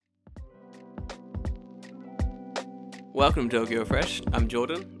Welcome to Tokyo Fresh. I'm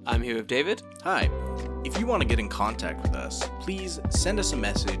Jordan. I'm here with David. Hi. If you want to get in contact with us, please send us a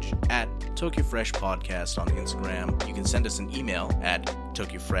message at Tokyo Fresh Podcast on Instagram. You can send us an email at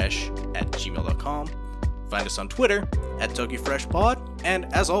tokyofresh@gmail.com. Find us on Twitter at TokyoFreshPod. And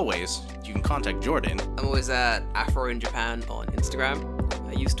as always, you can contact Jordan. I'm always at Afro in Japan on Instagram.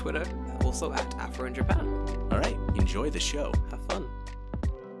 I use Twitter, also at Afro in Japan. All right, enjoy the show. Have fun.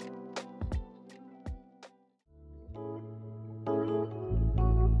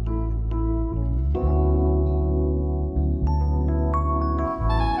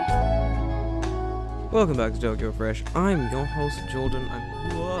 Welcome back to Tokyo Fresh. I'm your host, Jordan.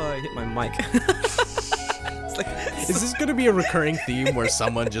 I hit my mic. It's like, Is this going to be a recurring theme where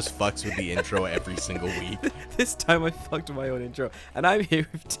someone just fucks with the intro every single week? this time I fucked my own intro. And I'm here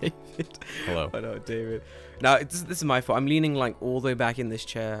with David. Hello. Oh no, David. Now, this is my fault. I'm leaning like all the way back in this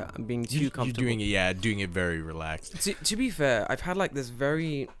chair. I'm being too comfortable. You're doing it very relaxed. To be fair, I've had like this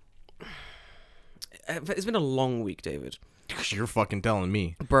very... It's been a long week, David. You're fucking telling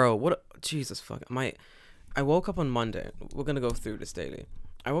me. Bro, what... Jesus fuck. I woke up on Monday. We're going to go through this daily.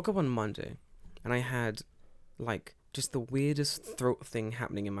 I woke up on Monday and I had like just the weirdest throat thing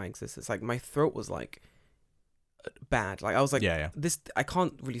happening in my existence. Like my throat was like bad. Like I was like, this, I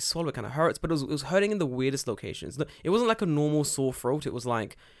can't really swallow. It kind of hurts, but it was hurting in the weirdest locations. It wasn't like a normal sore throat. It was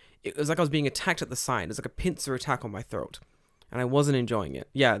like I was being attacked at the side. It was like a pincer attack on my throat. And I wasn't enjoying it.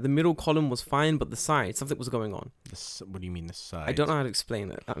 Yeah, the middle column was fine, but the side, something was going on. What do you mean the side? I don't know how to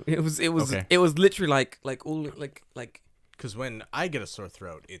explain it. It was Okay. It was literally like all like. Because when I get a sore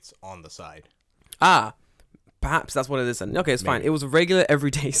throat, it's on the side. Perhaps that's what it is. Then. Okay, it's fine. Maybe. It was a regular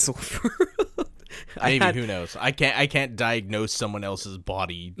everyday sore throat. Who knows? I can't diagnose someone else's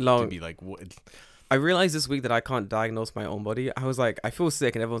body to be like what. I realized this week that I can't diagnose my own body. I was like, I feel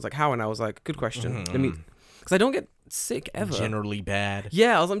sick, and everyone's like, how? And I was like, good question. Because I don't get sick ever. Generally bad.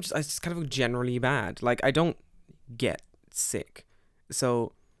 Yeah, I just kind of generally bad. Like I don't get sick,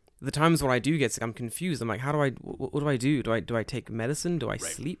 so the times when I do get sick, I'm confused. I'm like, how do what do I do? Do I take medicine? Do I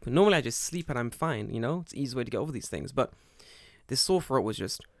sleep? Normally I just sleep and I'm fine. You know, it's an easy way to get over these things. But this sore throat was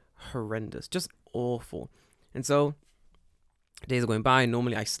just horrendous, just awful. And so days are going by.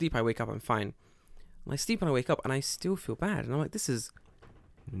 Normally I sleep, I wake up, I'm fine. And I sleep and I wake up and I still feel bad. And I'm like, this is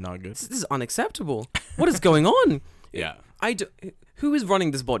not good. This is unacceptable. What is going on? Yeah. Who is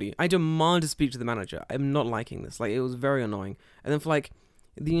running this body? I demand to speak to the manager. I'm not liking this. Like, it was very annoying. And then for like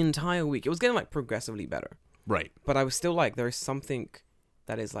the entire week, it was getting like progressively better. Right. But I was still like, there is something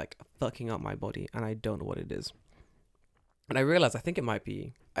that is like fucking up my body, and I don't know what it is. And I realized I think it might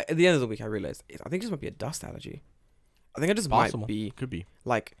be, at the end of the week, I realized I think it just might be a dust allergy. I think it just might be. Could be.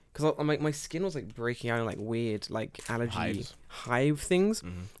 Like, because my skin was like breaking out in like weird like allergy hive things.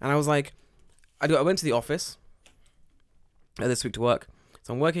 Mm-hmm. And I was like, I went to the office this week to work.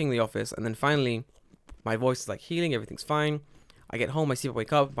 So I'm working in the office, and then finally my voice is like healing, everything's fine. I get home, I see, I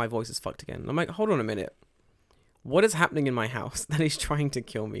wake up, my voice is fucked again. And I'm like, hold on a minute. What is happening in my house that is trying to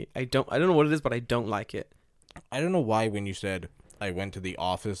kill me? I don't know what it is, but I don't like it. I don't know why when you said I went to the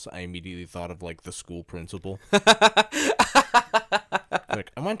office, I immediately thought of like the school principal. Like,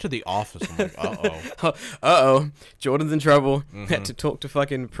 I went to the office. I'm like, uh-oh. Jordan's in trouble. Had to talk to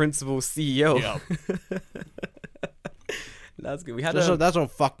fucking principal CEO. Yep. That's good. We had that's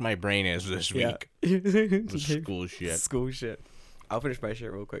what fucked my brain is this week. School shit. School shit. I'll finish my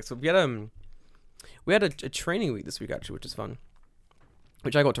shit real quick. So we had a training week this week actually, which is fun.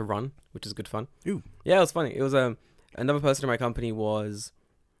 Which I got to run, which is good fun. Ooh. Yeah, it was funny. It was another person in my company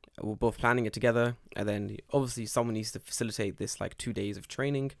we're both planning it together, and then obviously someone needs to facilitate this like 2 days of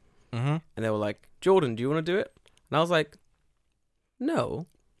training. Mm-hmm. And they were like, Jordan, do you want to do it? And I was like, no,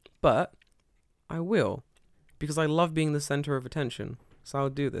 but I will, because I love being the center of attention. So I'll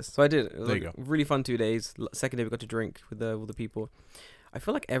do this. So I did. It was there like you go. Really fun 2 days. Second day we got to drink with the people. I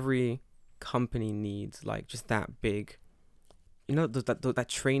feel like every company needs like just that big, you know, that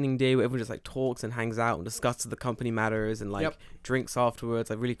training day where everyone just like talks and hangs out and discusses the company matters and like drinks afterwards.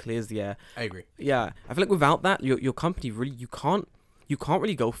 Like really clears the air. I agree. Yeah, I feel like without that, your company really you can't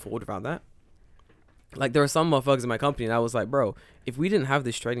really go forward without that. Like there are some motherfuckers in my company, and I was like, bro, if we didn't have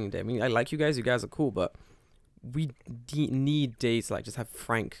this training day, I mean, I like you guys are cool, but we need days to like just have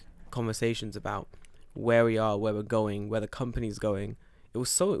frank conversations about where we are, where we're going, where the company's going. It was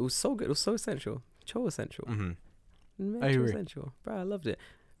so good. It was so essential. So essential. Mm-hmm. Man, I agree. essential. Bro, I loved it.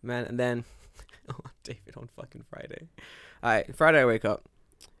 Man, and then David on fucking Friday. Alright, Friday I wake up.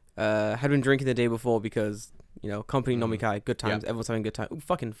 Had been drinking the day before because, you know, company nomikai, good times, everyone's having a good time. Ooh,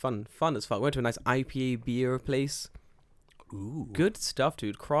 fucking fun as fuck. Went to a nice IPA beer place. Ooh. Good stuff,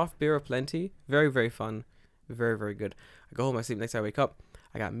 dude. Craft beer aplenty. Very, very fun. Very, very good. I go home, I sleep, next day I wake up.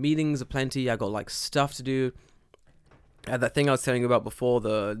 I got meetings aplenty. I got like stuff to do. That thing I was telling you about before,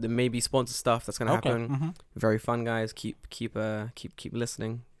 the maybe sponsor stuff that's gonna happen. Mm-hmm. Very fun, guys. Keep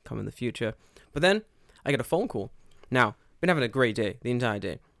listening. Come in the future. But then I get a phone call. Now, been having a great day the entire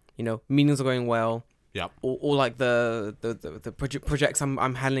day. You know, meetings are going well. Yep. All like the projects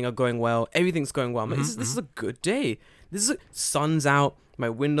I'm handling are going well. Everything's going well. I'm like, this is a good day. Sun's out. My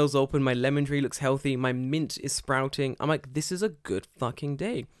window's open. My lemon tree looks healthy. My mint is sprouting. I'm like, this is a good fucking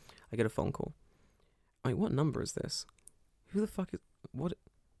day. I get a phone call. I'm like, what number is this? Who the fuck is what?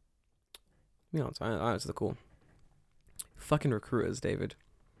 I answer the call. Fucking recruiters, David.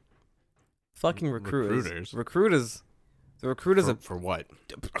 Fucking recruiters. Recruiters. The recruiters are for what?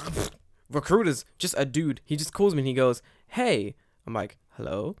 Recruiters. Just a dude. He just calls me and he goes, "Hey." I'm like,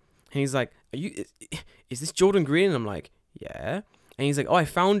 "Hello." And he's like, is this Jordan Green? And I'm like, "Yeah." And he's like, "Oh, I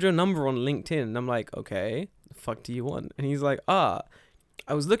found your number on LinkedIn." And I'm like, "Okay, the fuck do you want?" And he's like, I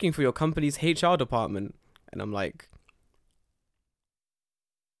was looking for your company's HR department." And I'm like,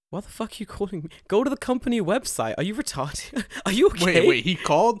 "What the fuck are you calling me? Go to the company website. Are you retarded? Are you okay?" Wait. He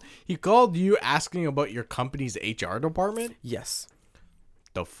called you asking about your company's HR department? Yes.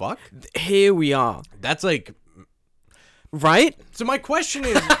 The fuck? Here we are. That's like, right? so my question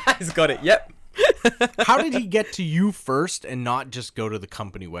is, He's got it. Yep. how did he get to you first and not just go to the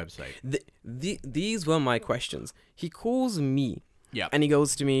company website? These were my questions. He calls me. Yeah. And he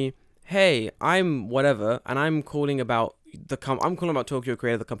goes to me, "Hey, I'm whatever, and I'm calling about I'm calling about Tokyo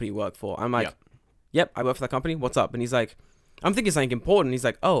Creator, the company you work for." I'm like, Yep, I work for that company. What's up? And he's like, I'm thinking something important. He's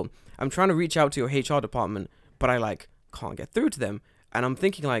like, "Oh, I'm trying to reach out to your HR department, but I like can't get through to them." And I'm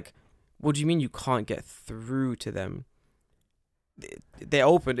thinking like, what do you mean you can't get through to them? They're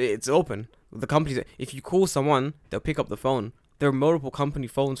open. It's open. The companies, if you call someone, they'll pick up the phone. There are multiple company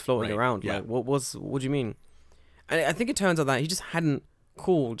phones floating around. Yeah. Like, what do you mean? And I think it turns out that he just hadn't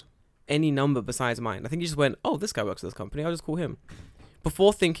called any number besides mine. I think he just went, "Oh, this guy works at this company. I'll just call him."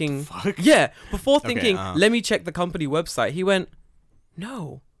 Before thinking, Fuck. yeah, before thinking, Okay, let me check the company website. He went,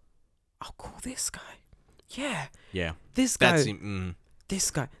 "No, I'll call this guy." Yeah, Yeah. this guy. That's This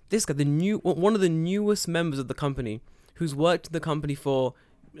guy, one of the newest members of the company, who's worked in the company for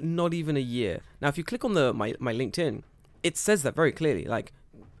not even a year. Now, if you click on my LinkedIn, it says that very clearly. Like,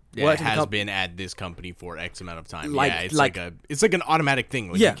 it has been at this company for X amount of time. Like- Yeah, like- it's like an automatic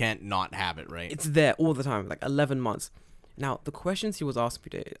thing. Like, Yeah. you can't not have it, right? it's there all the time, like 11 months. Now, the questions he was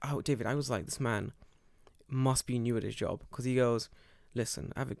asking me, David, I was like, this man must be new at his job, because he goes,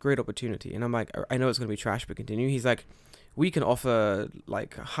 "Listen, I have a great opportunity." And I'm like, "I know it's going to be trash, but continue." He's like, "We can offer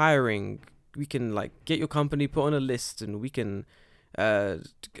like hiring. We can like get your company put on a list, and we can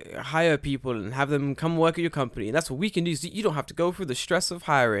hire people and have them come work at your company. And that's what we can do. So you don't have to go through the stress of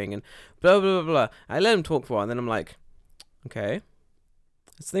hiring and blah, blah, blah, blah." I let him talk for a while, and then I'm like, "Okay,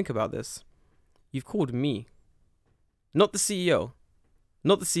 let's think about this. You've called me, not the CEO,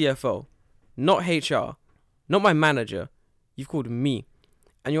 not the CFO, not HR, not my manager. You've called me,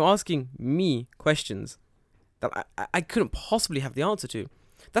 and you're asking me questions that I couldn't possibly have the answer to.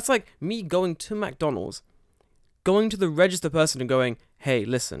 That's like me going to McDonald's, going to the register person and going, 'Hey,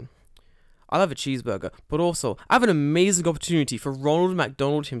 listen, I'll have a cheeseburger, but also I have an amazing opportunity for Ronald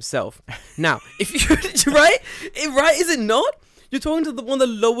McDonald himself.' Now, if you right, is it not? You're talking to one of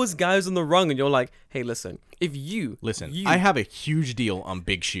the lowest guys on the rung, and you're like, 'Hey, listen, if you I have a huge deal on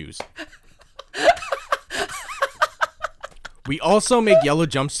big shoes. We also make yellow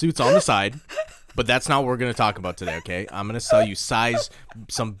jumpsuits on the side, but that's not what we're going to talk about today, okay? I'm going to sell you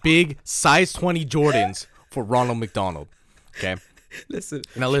some big size 20 Jordans for Ronald McDonald, okay? listen,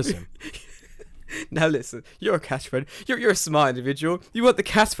 Now listen. you're a cash register. You're a smart individual. You want the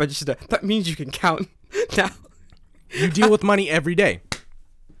cash register. That means you can count. Now, You deal with money every day.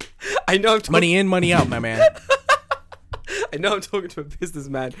 I know I'm talking, Money in, money out, my man. I know I'm talking to a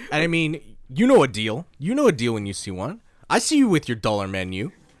businessman. And I mean, you know a deal. You know a deal when you see one. I see you with your dollar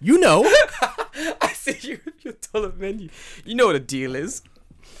menu. You know. I see you with your dollar menu. You know what a deal is.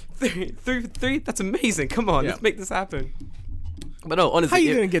 Three. That's amazing. Come on, Yeah. let's make this happen. But no, honestly, How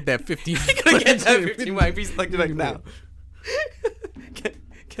you going to get that 15? You're gonna get that 15 white piece like now.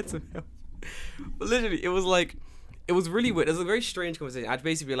 get some help. But literally, it was really weird. It was a very strange conversation. I'd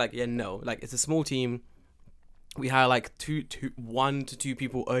basically be like, yeah, no, like it's a small team. We hire like 1 to 2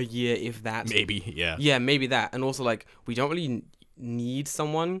 people a year, if that. Maybe, yeah. Yeah, maybe that. And also, like, we don't really need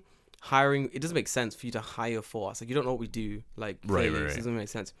someone hiring. It doesn't make sense for you to hire for us. Like, you don't know what we do. Like, Right. It doesn't make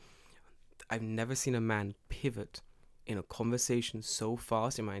sense. I've never seen a man pivot in a conversation so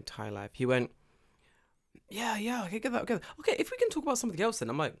fast in my entire life. He went, yeah, okay, get that. Okay, if we can talk about something else, then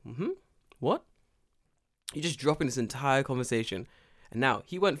I'm like, what? You just drop in this entire conversation, and now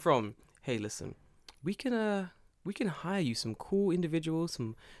he went from, "Hey, listen, we can hire you some cool individuals,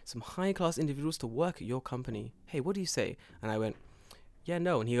 some high class individuals to work at your company. Hey, what do you say?" And I went, "Yeah,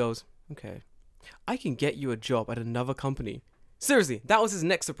 no." And he goes, "Okay, I can get you a job at another company." Seriously, that was his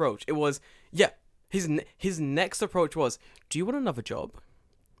next approach. It was, yeah, his next approach was, "Do you want another job?"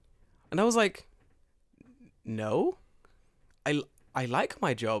 And I was like, "No, I like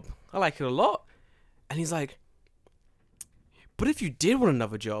my job. I like it a lot." And he's like, "But if you did want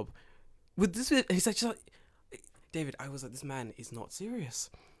another job, with this," and he's like, David, I was like, this man is not serious.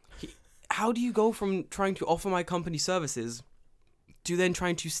 How do you go from trying to offer my company services to then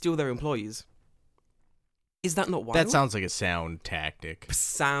trying to steal their employees? Is that not wild? That sounds like a sound tactic.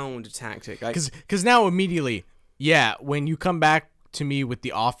 Sound tactic. Like, Because now immediately, yeah, when you come back to me with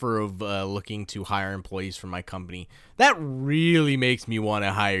the offer of looking to hire employees for my company, that really makes me want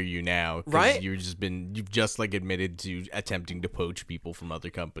to hire you now. Right? You've just like admitted to attempting to poach people from other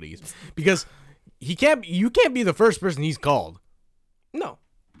companies. Because you can't be the first person he's called. No,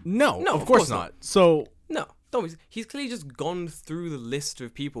 No, of course not. So no. He's clearly just gone through the list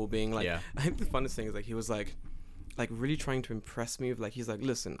of people being like, Yeah. I think the funnest thing is like, he was like really trying to impress me with like, he's like,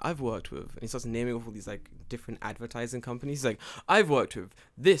 "Listen, I've worked with," and he starts naming off all these like different advertising companies. He's like, "I've worked with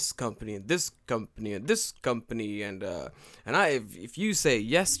this company and this company and this company, and if you say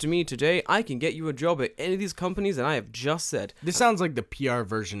yes to me today, I can get you a job at any of these companies, and I have just said." this sounds like the PR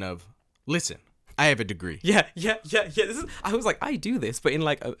version of, "Listen, I have a degree." Yeah. I was like, I do this, but in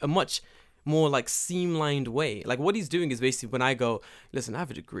like a much more like streamlined way. Like what he's doing is basically when I go, "Listen, I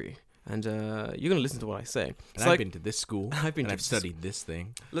have a degree, and you're gonna listen to what I say." And It's I've like, been to this school. I've been and to I've this- studied this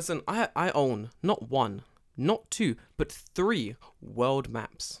thing. "Listen, I own not one, not two, but 3 world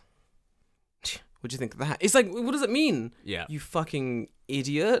maps." What do you think of that? It's like, what does it mean? Yeah. You fucking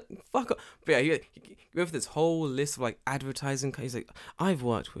idiot. Fuck off. But yeah, he went for this whole list of like advertising. He's like, "I've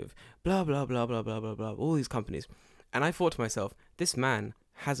worked with blah, blah, blah, blah, blah, blah, blah, all these companies." And I thought to myself, this man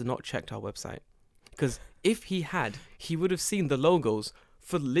has not checked our website. Because if he had, he would have seen the logos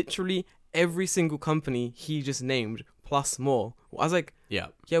for literally every single company he just named, plus more. I was like, Yeah.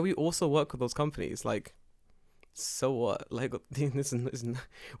 yeah, we also work with those companies. Like, so what? Like, listen,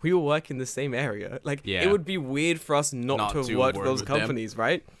 we all work in the same area. Like, Yeah. it would be weird for us not Not to have to worked with work those with them. companies,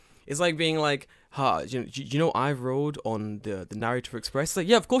 right? It's like being like, you know, I rode on the Narita Express. It's like,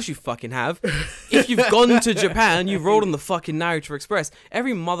 yeah, of course you fucking have. If you've gone to Japan, you've rode on the fucking Narita Express.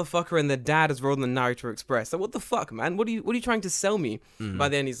 Every motherfucker and their dad has rode on the Narita Express. Like, what the fuck, man? What are you trying to sell me? By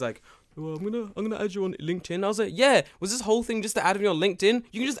then, he's like, "Well, I'm gonna add you on LinkedIn." I was like, "Yeah, was this whole thing just to add me on LinkedIn?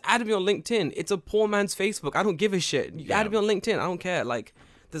 You can just add me on LinkedIn. It's a poor man's Facebook. I don't give a shit. You add me on LinkedIn. I don't care. Like,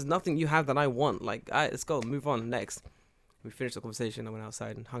 there's nothing you have that I want. Like, all right, let's go, move on next." We finished the conversation. I went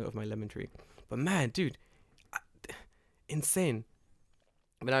outside and hung out with my lemon tree. But man, dude, insane.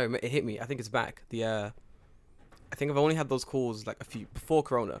 But now it hit me. I think it's back. I think I've only had those calls like a few before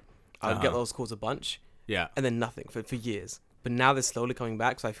Corona. I would get those calls a bunch, Yeah. and then nothing for years. But now they're slowly coming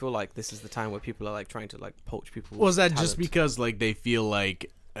back, so I feel like this is the time where people are like trying to like poach people. Was that just talent. because like they feel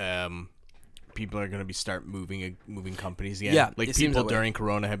like people are gonna start moving companies again? Yeah, like it seems people that way. during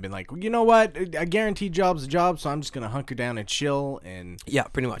Corona have been like, "You know what? A guaranteed job's a job, so I'm just gonna hunker down and chill and Yeah,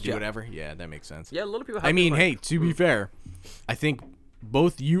 pretty much. do Yeah, whatever." Yeah, that makes sense. yeah. A lot of people. Have I mean, been hey, like, to be fair, I think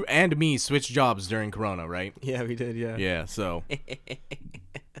both you and me switched jobs during Corona, right? yeah, we did. Yeah. Yeah, so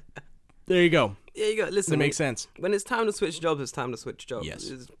there you go. Yeah, you go. Listen, That makes sense. when it's time to switch jobs, it's time to switch jobs. Yes.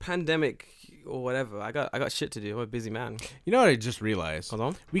 It's pandemic or whatever. I got shit to do. I'm a busy man. You know what I just realized? Hold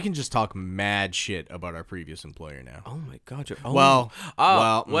on. We can just talk mad shit about our previous employer now. Oh my god. Well,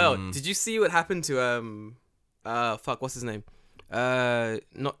 Did you see what happened to fuck, what's his name?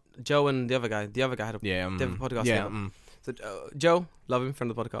 Not Joe and the other guy. The other guy had a Yeah. they have a podcast. Yeah. now. So Joe, love him, friend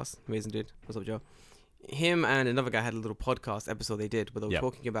of the podcast, amazing dude. What's up, Joe? Him and another guy had a little podcast episode they did where they were Yep.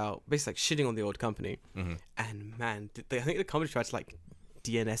 talking about basically like shitting on the old company. Mhm. And man, I think the company tried to like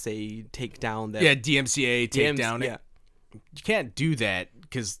DNSA take down their Yeah, DMCA take DMs down. Yeah, You can't do that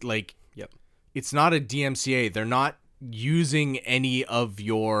because like Yep. it's not a DMCA. They're not using any of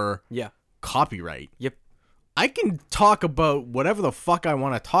your yeah, copyright. Yep. I can talk about whatever the fuck I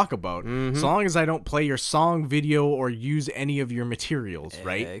want to talk about, so long as I don't play your song, video, or use any of your materials,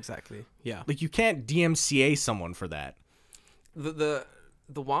 right? Yeah, exactly. Yeah. Like you can't DMCA someone for that. The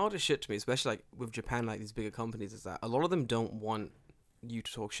wildest shit to me, especially like with Japan, like these bigger companies, is that a lot of them don't want you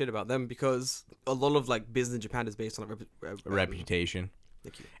to talk shit about them because a lot of like business in Japan is based on Reputation,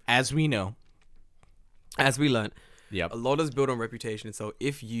 Thank you. as we know. As we learned, Yep. a lot is built on reputation. So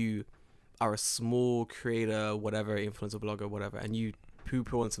if you are a small creator, whatever, influencer, blogger, whatever, and you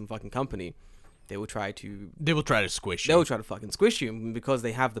poo-poo on some fucking company, they will try to squish they'll you. try to fucking squish you, and because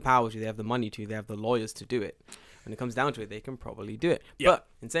they have the power to, they have the money to, they have the lawyers to do it. When it comes down to it, they can probably do it. Yeah. But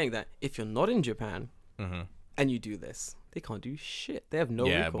in saying that, if you're not in Japan Mm-hmm. and you do this, they can't do shit. They have no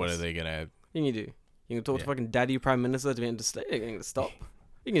Yeah, recourse. what are they gonna? You can do. You can talk to Yeah. fucking daddy prime minister to get into stay. You're gonna stop.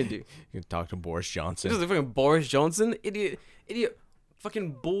 You can do. You can talk to Boris This Johnson. is fucking Boris Johnson, idiot,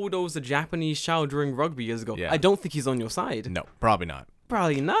 fucking bulldozed the Japanese child during rugby years ago. Yeah. I don't think he's on your side. No, probably not.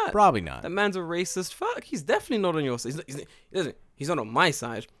 Probably not. Probably not. That man's a racist fuck. He's definitely not on your side. He's not on my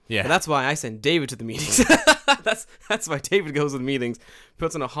side. Yeah. But that's why I send David to the meetings. that's why David goes to the meetings,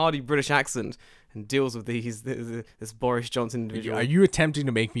 puts on a hardy British accent, and deals with this Boris Johnson individual. Are you attempting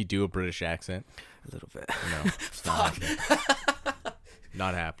to make me do a British accent? A little bit. No, it's not happening.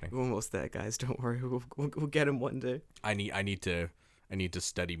 Not happening. We're almost there, guys. Don't worry. We'll get him one day. I need to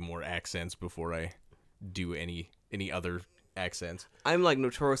study more accents before I do any other accents. I'm like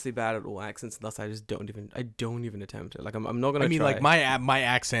notoriously bad at all accents, thus I don't even attempt it. Like I'm not gonna. I mean, try. like my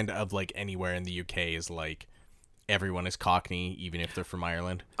accent of like anywhere in the UK is like everyone is Cockney, even if they're from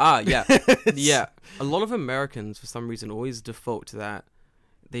Ireland. Yeah, yeah. A lot of Americans, for some reason, always default to that.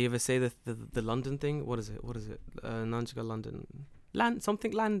 They either say the London thing. What is it? Nanjiga London.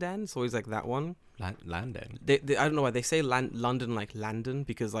 London. It's always like that one. London. They I don't know why they say London like Landon,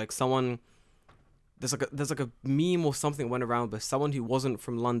 because like someone there's like a meme or something that went around, but someone who wasn't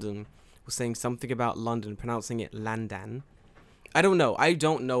from London was saying something about London, pronouncing it Landan. I don't know.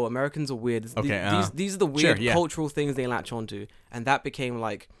 Americans are weird. Okay, These are the weird sure, yeah. cultural things they latch onto, and that became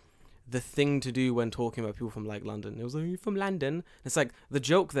like the thing to do when talking about people from like London. It was like, "You're from London." It's like the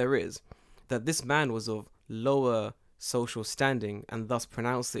joke there is that this man was of lower social standing and thus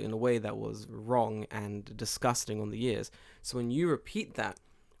pronounced it in a way that was wrong and disgusting on the ears. So when you repeat that,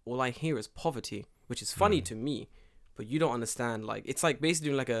 all I hear is poverty, which is funny to me, but you don't understand. Like it's like basically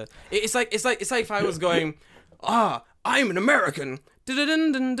doing like a. It's like if I was going, I'm an American.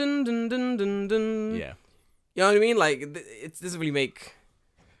 Dun-dun-dun-dun-dun-dun-dun-dun. Yeah. You know what I mean? Like it doesn't really make.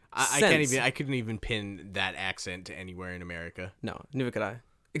 I couldn't even pin that accent to anywhere in America. No, neither could I.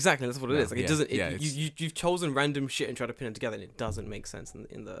 Exactly, that's what it No, is. Like yeah, it doesn't. yeah, You've chosen random shit and tried to pin it together, and it doesn't make sense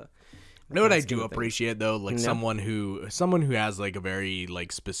in the. You know what I grand scheme do of things. appreciate though, like Yeah. someone who has like a very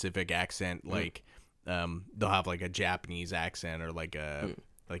like specific accent, like they'll have like a Japanese accent or like a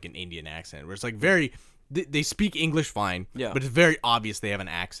like an Indian accent, where it's like very they speak English fine, Yeah. but it's very obvious they have an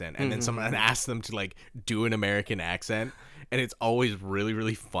accent, and then someone asks them to like do an American accent, and it's always really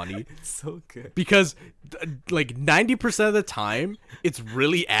really funny. So good. Because like 90% of the time it's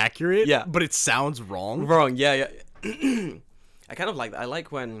really accurate, Yeah. but it sounds wrong. Wrong. Yeah. I kind of like that. I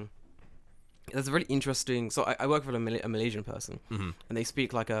like when there's a really interesting. So I work with a Malaysian person, and they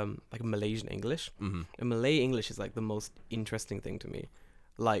speak like a Malaysian English. And Malay English is like the most interesting thing to me.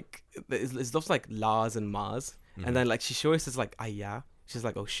 Like it's stuff like Lars and Mars, and then like she always says like ayah. She's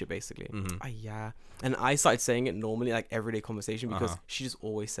like, oh shit, basically. Ayah. And I started saying it normally, like everyday conversation, because she just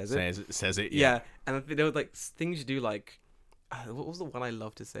always says it. Says it. Yeah. And there were like things you do, like what was the one I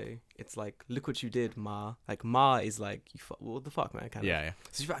love to say? It's like, look what you did, ma. Like ma is like, what the fuck, man? Kind of. Yeah.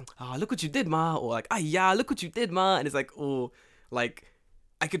 So she's like, look what you did, ma. Or like, yeah, look what you did, ma. And it's like, oh, like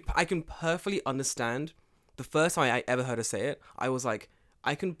I can perfectly understand. The first time I ever heard her say it, I was like,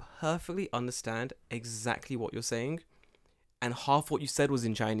 I can perfectly understand exactly what you're saying, and half what you said was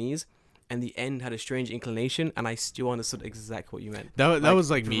in Chinese, and the end had a strange inclination, and I still understood exactly what you meant. That was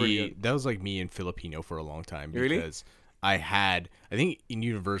like me. brilliant. That was like me in Filipino for a long time, Really? because I think in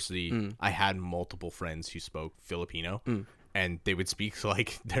university I had multiple friends who spoke Filipino, and they would speak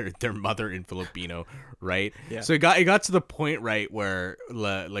like their mother in Filipino, right? Yeah. So it got to the point, right, where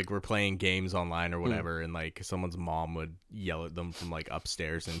like we're playing games online or whatever, and like someone's mom would yell at them from like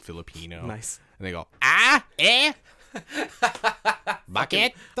upstairs in Filipino. Nice. And they go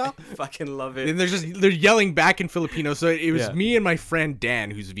bakit? Fucking love it. And they're yelling back in Filipino. So it was Yeah. me and my friend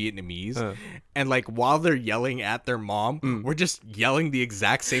Dan, who's Vietnamese, and like while they're yelling at their mom, we're just yelling the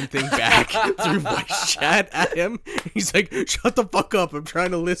exact same thing back through voice chat at him. He's like, "Shut the fuck up! I'm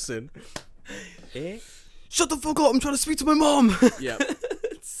trying to listen." Shut the fuck up! I'm trying to speak to my mom. Yeah.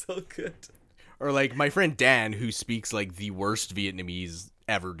 It's so good. Or like my friend Dan, who speaks like the worst Vietnamese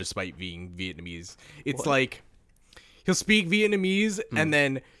ever, despite being Vietnamese. It's like he'll speak Vietnamese and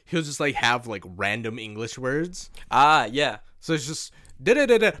then he'll just like have like random English words. Yeah. So it's just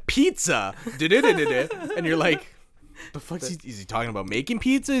da-da-da-da, pizza, da-da-da-da-da, and you're like, the fuck is he talking about? Making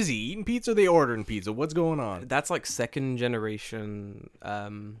pizza? Is he eating pizza? Are they ordering pizza? What's going on? That's like second generation,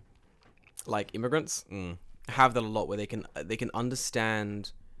 like immigrants have that a lot, where they can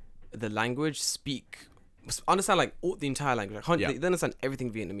understand the language, understand like the entire language. Like, Yeah. They understand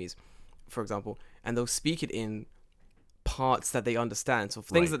everything Vietnamese. for example, and they'll speak it in parts that they understand. So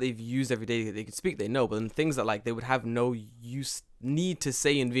things Right. that they've used every day that they can speak, they know. But then things that like they would have no need to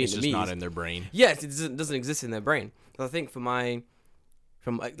say in Vietnamese. It's just not in their brain. Yes, it doesn't exist in their brain. So I think from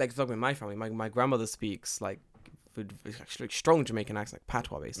like talking about my family, my grandmother speaks like with actually strong Jamaican accent, like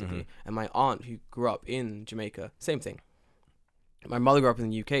patois basically, and my aunt who grew up in Jamaica, same thing. My mother grew up in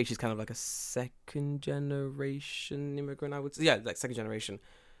the UK. She's kind of like a second generation immigrant, I would say. Yeah, like second generation,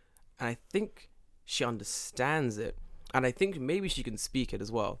 and I think she understands it, and I think maybe she can speak it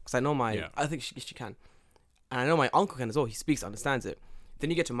as well. Because I know I think she can, and I know my uncle can as well. He speaks, understands it. Then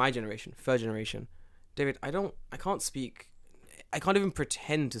you get to my generation, third generation. David, I can't speak. I can't even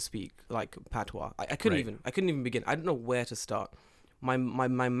pretend to speak like patois. I couldn't Right. I couldn't even begin. I don't know where to start. My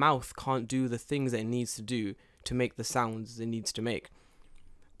mouth can't do the things that it needs to do to make the sounds it needs to make.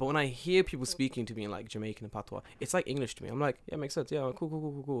 But when I hear people speaking to me in like Jamaican and patois, it's like English to me. I'm like, yeah, makes sense. Yeah,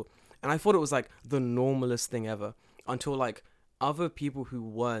 cool. And I thought it was like the normalest thing ever until like other people who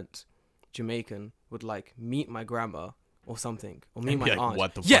weren't Jamaican would like meet my grandma or something, or meet And my be like, aunt.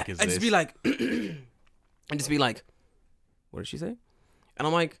 "What the yeah, fuck is and this?" just be like, and just be like, what did she say? And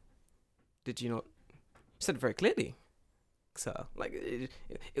I'm like, did you not? She said it very clearly. So like,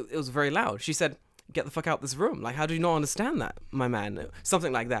 it was very loud. She said, get the fuck out of this room. Like, how do you not understand that, my man?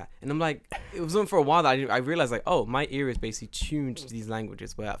 Something like that. And I'm like, it wasn't for a while that I realized like, oh, my ear is basically tuned to these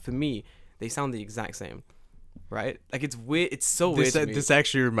languages, where for me, they sound the exact same. Right? Like, it's weird. It's so weird to me. This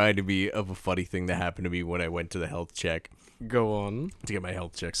actually reminded me of a funny thing that happened to me when I went to the health check. Go on. To get my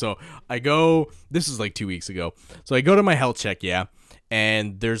health check. So I go, this is like 2 weeks ago. So I go to my health check, yeah.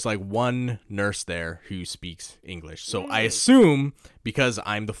 And there's like one nurse there who speaks English. So I assume because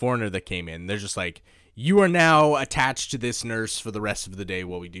I'm the foreigner that came in, they're just like, you are now attached to this nurse for the rest of the day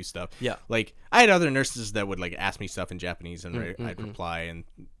while we do stuff. Yeah. Like I had other nurses that would like ask me stuff in Japanese and I'd reply, and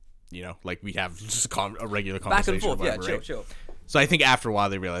you know, like we have just a regular Back conversation. and forth. Whatever, Yeah, right? chill. So I think after a while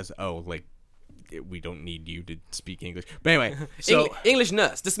they realized, oh, like we don't need you to speak English. But anyway, so English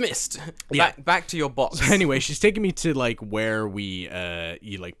nurse dismissed. Yeah. Back to your box. anyway, she's taking me to like where we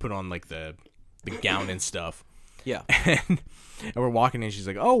you like put on like the gown and stuff. Yeah. And we're walking in, she's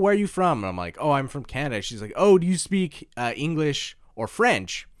like, oh, where are you from? And I'm like, oh, I'm from Canada. She's like, oh, do you speak English or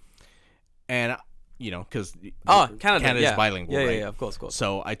French? And you know, because Canada's yeah. bilingual, Yeah, right? yeah, of course.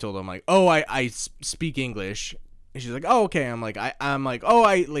 So I told her, I'm like, oh, I speak English. And she's like, oh, okay. I'm like,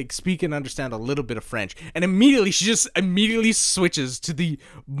 I like speak and understand a little bit of French. And immediately, she just immediately switches to the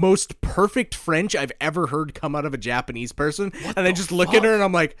most perfect French I've ever heard come out of a Japanese person. And I just look at her and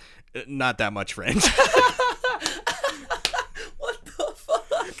I'm like, not that much French. What the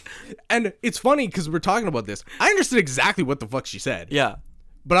fuck? And it's funny because we're talking about this. I understood exactly what the fuck she said. Yeah.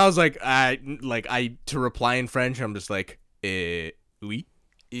 But I was like, to reply in French, I'm just like, oui.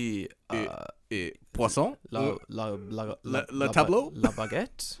 Poisson? La tableau? La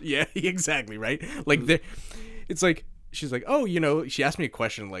baguette? Yeah, exactly, right? Like, it's like, she's like, oh, you know, she asked me a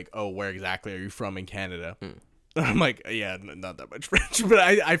question like, oh, where exactly are you from in Canada? And I'm like, yeah, not that much French. But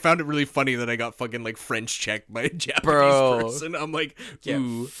I found it really funny that I got fucking, like, French checked by a Japanese person. I'm like,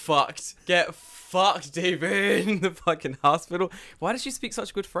 ooh. Get fucked, David, in the fucking hospital. Why does she speak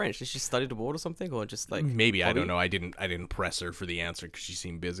such good French? Did she study abroad or something? Or just, like... Maybe, I hobby? don't know. I didn't press her for the answer because she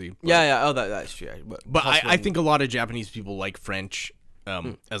seemed busy. But, Yeah. Oh, that's true. But I think a lot of Japanese people like French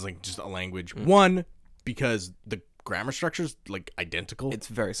as, like, just a language. One, because the grammar structure's, like, identical. It's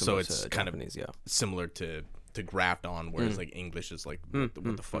very similar so it's to kind Japanese, of similar to graft on, whereas, like, English is, like,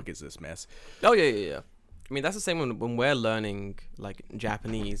 what the fuck is this mess? Oh, yeah. I mean, that's the same when we're learning, like,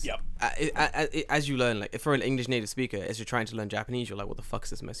 Japanese. Yep. As you learn, like, if for an English native speaker, as you're trying to learn Japanese, you're like, what the fuck is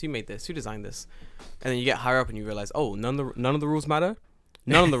this mess? Who made this? Who designed this? And then you get higher up and you realize, oh, none of the rules matter?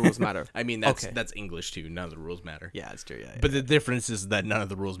 None of the rules matter. I mean, that's English, too. None of the rules matter. Yeah, that's true, yeah. But the difference is that none of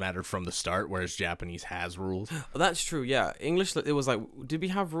the rules matter from the start, whereas Japanese has rules. Well, that's true, yeah. English, it was like, did we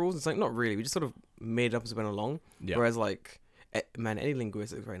have rules? It's like, not really. We just sort of made it up as we went along. Yeah. Whereas, like, man, any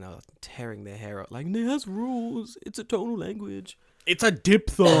linguistics right now are tearing their hair out. Like, it has rules. It's a tonal language. It's a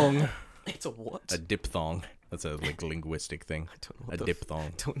diphthong. It's a what? A diphthong. That's a, like, linguistic thing. I don't know A what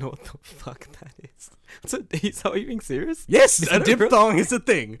diphthong. don't know what the fuck that is. Are you being serious? Yes, Is a that a real- diphthong is a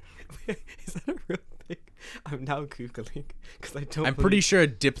thing. Is that a real thing? I'm now Googling because I don't I'm pretty sure a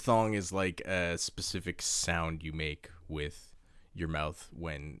diphthong is like a specific sound you make with your mouth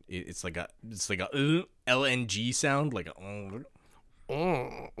when it's like a LNG sound, like a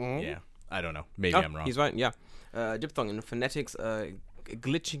yeah. I don't know. Maybe I'm wrong. He's right, yeah. Diphthong in phonetics, a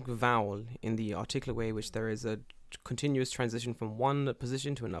glitching vowel in the articulate way which there is a continuous transition from one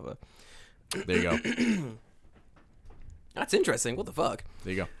position to another. There you go. That's interesting. What the fuck?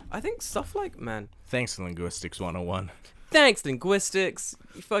 There you go. I think stuff like, man, Thanks, Linguistics 101. thanks linguistics,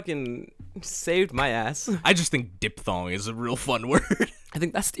 you fucking saved my ass. I just think diphthong is a real fun word. I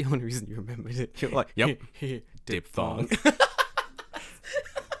think that's the only reason you remembered it. You're like, Yep. diphthong.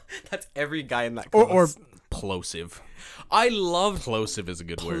 That's every guy in that Or class. plosive. I loved Plosive is a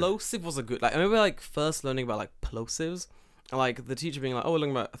good word. plosive was a good, like, I remember like first learning about like plosives, and like the teacher being like, oh, we're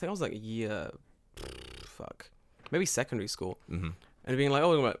learning about, I think I was like maybe secondary school, and being like, oh,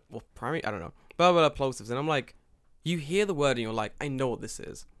 we're learning about, well, primary, I don't know, blah blah blah, plosives, and I'm like, you hear the word and you're like, I know what this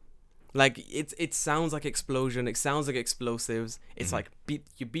is. Like it sounds like explosion. It sounds like explosives. It's like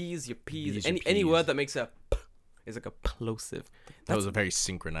your B's, your P's. B's, your Any Ps. word that makes a p is like a plosive. That was a very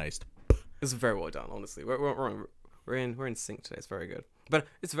synchronized. It's very well done, honestly. We're in sync today. It's very good. But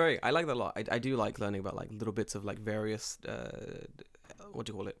it's very, I like that a lot. I do like learning about like little bits of like various what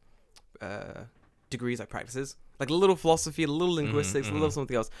do you call it? Degrees, like practices. Like a little philosophy, a little linguistics, a little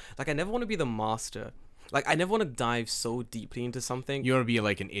something else. Like I never want to be the master. Like I never want to dive so deeply into something. You want to be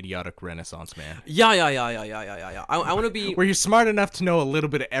like an idiotic Renaissance man. Yeah. I want to be. Where you're smart enough to know a little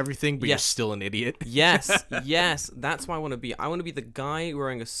bit of everything, but you're Yes. still an idiot. Yes. That's what I want to be. I want to be the guy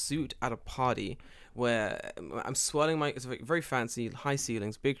wearing a suit at a party where I'm swirling my. It's very fancy, high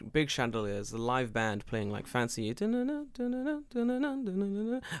ceilings, big chandeliers, a live band playing like fancy.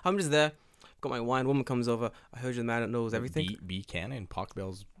 I'm just there. Got my wine. Woman comes over. I heard you're the man that knows everything. B Cannon, Pock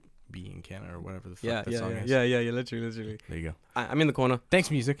Bell's B in Cannon, or whatever the fuck Yeah, that song is. yeah. Literally. There you go. I'm in the corner.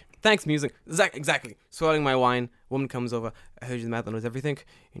 Thanks, music. Thanks, music. Exactly. Swirling my wine. Woman comes over. I heard you're the man that knows everything.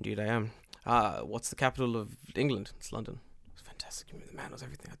 Indeed, I am. What's the capital of England? It's London. It's fantastic. The man knows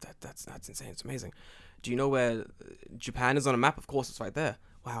everything. That's insane. It's amazing. Do you know where Japan is on a map? Of course, it's right there.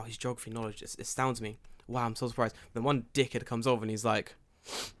 Wow, his geography knowledge astounds me. Wow, I'm so surprised. Then one dickhead comes over and he's like,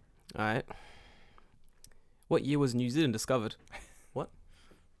 all right. What year was New Zealand discovered?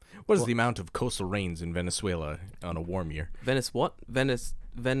 What is the amount of coastal rains in Venezuela on a warm year? Venice what? Venice.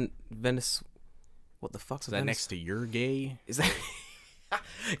 What the fuck's Is that next to Uruguay? Is that...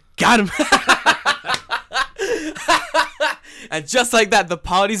 Got him! And just like that, the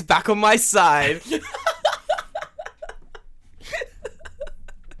party's back on my side.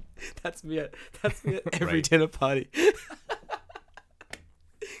 That's me at every Right. dinner party.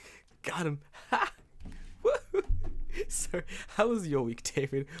 Got him. Sorry, how was your week,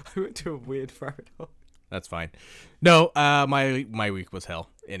 David? I went to a weird rabbit hole. That's fine. No, my week was hell,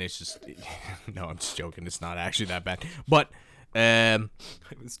 and it's just no, I'm just joking. It's not actually that bad, but I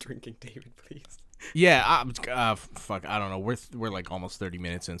was drinking, David, please. yeah, fuck, I don't know. We're like almost 30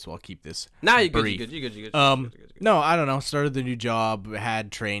 minutes in, so I'll keep this. Nah, you're brief. good. You're good. No, I don't know. Started the new job,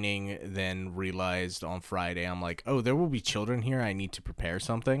 had training, then realized on Friday, I'm like, oh, there will be children here. I need to prepare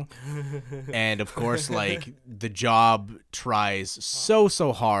something. And of course, like, the job tries so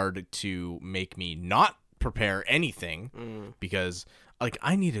hard to make me not prepare anything because, like,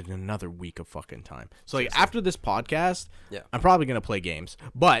 I needed another week of fucking time. So, like, after this podcast, Yeah. I'm probably going to play games.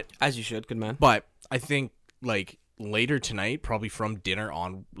 But As you should, good man. But I think, like, later tonight, probably from dinner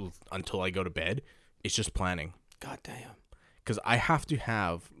on until I go to bed, it's just planning. God damn. Because I have to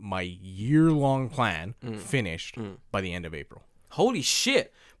have my year-long plan finished by the end of April. Holy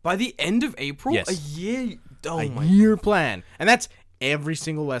shit. By the end of April? Yes. A year? Oh A my. year plan. And that's every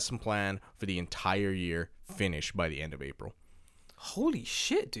single lesson plan for the entire year finished by the end of April. Holy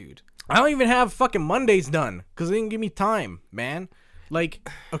shit, dude. I don't even have fucking Mondays done because they didn't give me time, man. Like,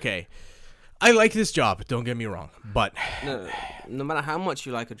 okay. I like this job, don't get me wrong, but No matter how much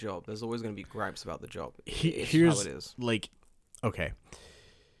you like a job, there's always going to be gripes about the job. It's here's how it is. like, okay,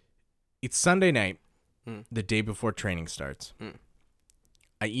 it's Sunday night, the day before training starts.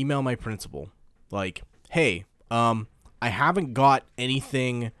 I email my principal, like, hey, I haven't got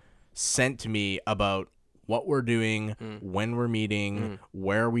anything sent to me about what we're doing, when we're meeting,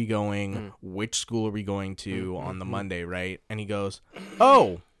 where are we going, which school are we going to on the Monday, right? And he goes,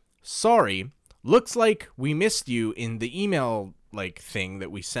 oh, sorry, looks like we missed you in the email like thing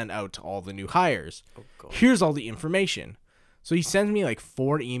that we sent out to all the new hires. Oh, God. Here's all the information. So he sends me like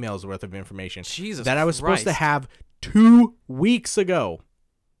 4 emails worth of information Jesus that I was supposed to Christ. have 2 weeks ago.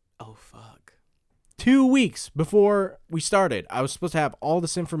 Oh, fuck. 2 weeks before we started, I was supposed to have all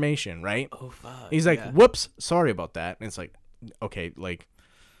this information, right? Oh, fuck. He's like, yeah. whoops, sorry about that. And it's like, okay, like,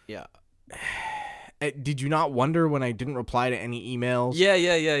 Yeah. did you not wonder when I didn't reply to any emails? Yeah.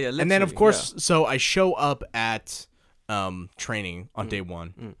 And then, of literally, course, so I show up at training on day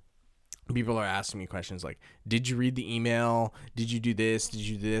 1. People are asking me questions like, did you read the email? Did you do this? Did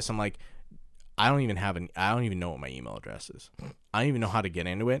you do this? I'm like, I don't even know what my email address is. I don't even know how to get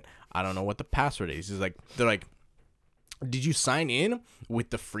into it. I don't know what the password is. They're like, Did you sign in with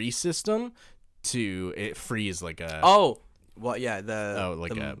the free system? Free is like a Yeah,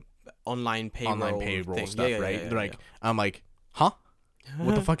 the online payroll thing. stuff, Yeah, right? yeah, They're like, yeah. I'm like, huh?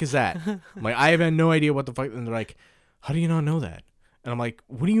 What the fuck is that? I'm like, I have no idea what the fuck. And they're like, how do you not know that? And I'm like,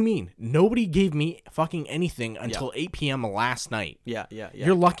 what do you mean? Nobody gave me fucking anything until 8 p.m. last night. Yeah.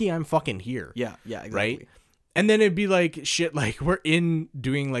 You're lucky I'm fucking here. Yeah, exactly. Right? And then it'd be like shit, like we're in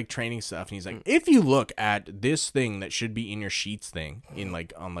doing like training stuff, and he's like, if you look at this thing that should be in your sheets thing in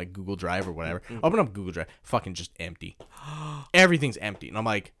like on like Google Drive or whatever, open up Google Drive, fucking just empty. Everything's empty. And I'm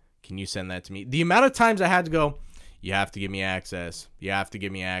like, can you send that to me? The amount of times I had to go, you have to give me access. You have to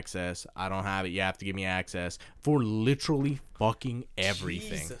give me access. I don't have it. You have to give me access for literally fucking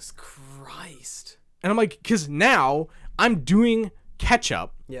everything. Jesus Christ. And I'm like, because now I'm doing catch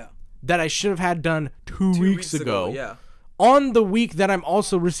up. Yeah. That I should have had done two weeks ago. Yeah. On the week that I'm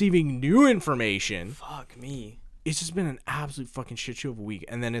also receiving new information. Fuck me. It's just been an absolute fucking shit show of a week.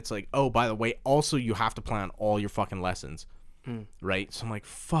 And then it's like, oh, by the way, also you have to plan all your fucking lessons. Right? So I'm like,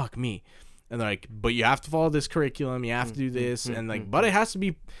 fuck me. And they're like, but you have to follow this curriculum. You have to do this. And like, but it has to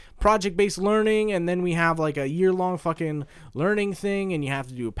be project-based learning. And then we have like a year-long fucking learning thing. And you have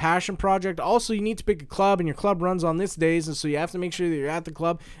to do a passion project. Also, you need to pick a club. And your club runs on this days. And so you have to make sure that you're at the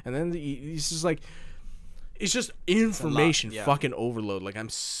club. And then it's just like, it's just information fucking overload. Like, I'm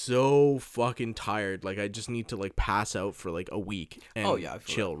so fucking tired. Like, I just need to like pass out for like a week and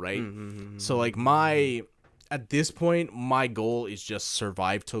chill, right? So like at this point, my goal is just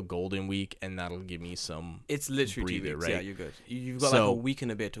survive till Golden Week, and that'll give me some. It's literally breather, 2 weeks. right? Yeah, you're good. You've got like a week and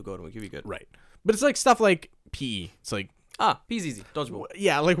a bit to Golden Week. You'll be good. Right, but it's like stuff like PE. It's like PE's easy. Dodgeball.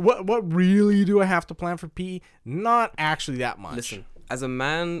 Yeah, like what really do I have to plan for PE? Not actually that much. Listen, as a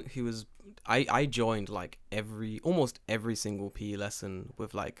man who was, I joined like almost every single PE lesson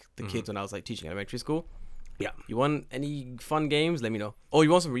with like the kids when I was like teaching elementary school. Yeah. You want any fun games? Let me know. Oh, you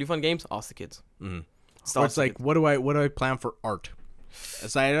want some really fun games? Ask the kids. Or it's like, what do I plan for art?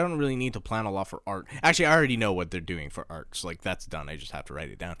 It's like, I don't really need to plan a lot for art. Actually, I already know what they're doing for art. So like that's done. I just have to write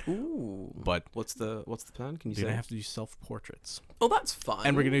it down. Ooh. But what's the plan? Can you we're say? gonna have to do self-portraits. Oh, that's fun.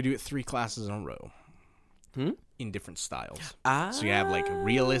 And we're gonna do it 3 classes in a row. In different styles. So you have like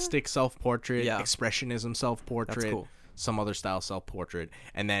realistic self-portrait, expressionism self-portrait, That's cool. some other style self-portrait,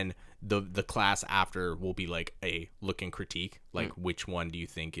 and then the class after will be like a look and critique, like which one do you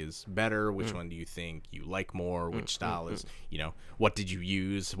think is better, which one do you think you like more, which style is, what did you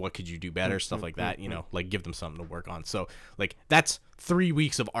use, what could you do better, stuff like that, like give them something to work on. So like that's 3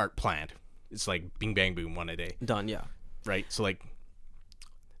 weeks of art planned. It's like bing bang boom, one a day. Done, yeah. Right? So like,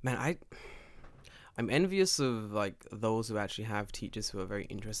 man, I'm envious of like those who actually have teachers who are very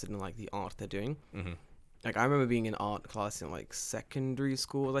interested in like the art they're doing. Like I remember being in art class in like secondary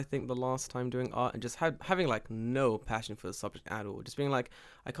school, I think the last time doing art, and just having like no passion for the subject at all. Just being like,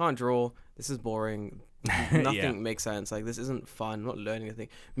 I can't draw. This is boring. Nothing makes sense. Like this isn't fun. I'm not learning anything.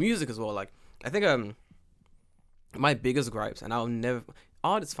 Music as well. Like I think my biggest gripes, and I'll never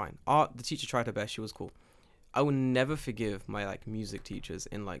art is fine. Art, the teacher tried her best. She was cool. I will never forgive my like music teachers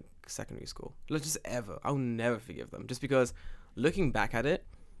in like secondary school. Like just ever. I'll never forgive them. Just because looking back at it,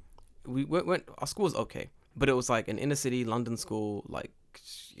 we went our school was okay, but it was like an inner city London school. Like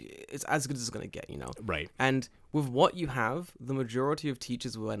it's as good as it's gonna get, Right. And with what you have, the majority of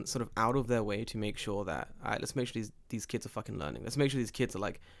teachers went sort of out of their way to make sure that, all right, let's make sure these kids are fucking learning. Let's make sure these kids are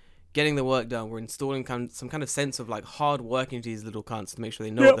like getting the work done. We're installing some kind of sense of like hard work into these little cunts to make sure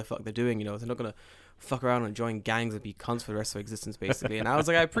they know what the fuck they're doing. They're not gonna fuck around and join gangs and be cunts for the rest of their existence, basically. And I was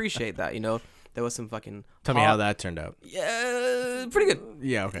like, I appreciate that. There was some fucking. Tell me how that turned out. Yeah, pretty good.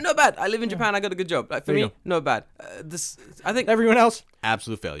 Yeah, okay. Not bad. I live in Japan. I got a good job. Like for me, not bad. I think everyone else,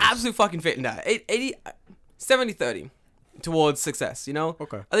 absolute failure. Absolute fucking fit. Nah, 70-30 towards success.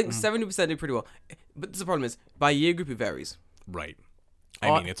 Okay. I think 70% did pretty well, but the problem is by year group it varies. Right.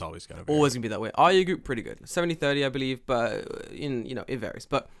 I mean, it's always gonna vary. Always gonna be that way. Our year group pretty good, 70-30, I believe, but it varies.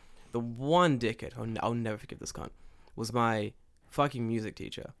 But the one dickhead, I'll never forgive this cunt, was my fucking music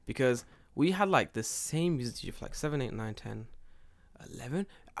teacher, because we had like the same music teacher for like 7, 8, 9, 10, 11.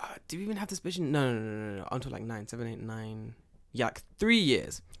 Do we even have this bitch? No. Until like 9, 7, 8, 9. Yeah, like 3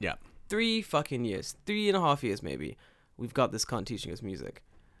 years. Yeah. 3 fucking years. 3.5 years maybe. We've got this cunt teaching us music.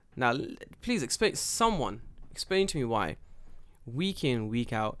 Now, please explain to me why. Week in,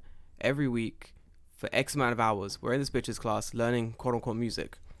 week out, every week, for X amount of hours, we're in this bitch's class learning quote unquote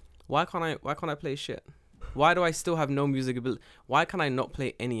music. Why can't I play shit? Why do I still have no music ability? Why can I not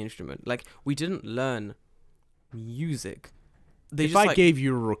play any instrument? Like, we didn't learn music. If I gave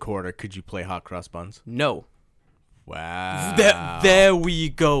you a recorder, could you play Hot Cross Buns? No. Wow. There we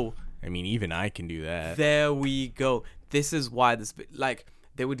go. I mean, even I can do that. There we go. this is why like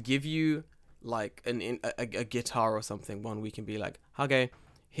they would give you like a guitar or something one week and be like, okay,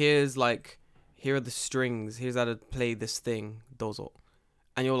 here are the strings, here's how to play this thing, dozo.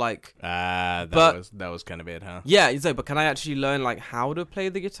 And you're like, that was kind of it, huh? yeah, it's like, but can I actually learn like how to play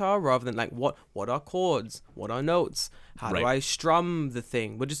the guitar rather than like what are chords, what are notes, how do I strum the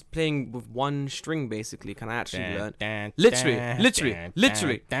thing? We're just playing with one string basically. Can I actually learn?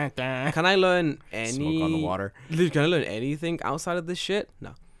 Literally. Can I learn any? Smoke on the water. Can I learn anything outside of this shit?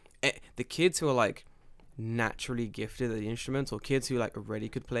 No. The kids who are like naturally gifted at the instruments, or kids who like already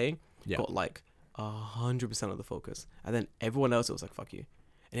could play, got like 100% of the focus, and then everyone else, it was like fuck you.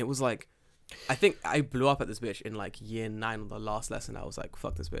 And it was like, I think I blew up at this bitch in like year 9 on the last lesson. I was like,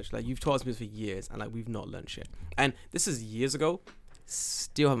 fuck this bitch. Like, you've taught us this for years and like we've not learned shit. And this is years ago.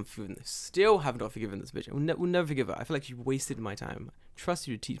 Still haven't forgiven this. Still have not forgiven this bitch. We'll never forgive her. I feel like you wasted my time. Trust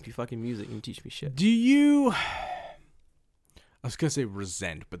you to teach me fucking music and teach me shit. Do you... I was gonna say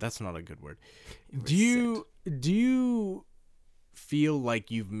resent, but that's not a good word. Do you feel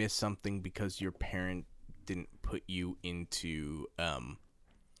like you've missed something because your parent didn't put you into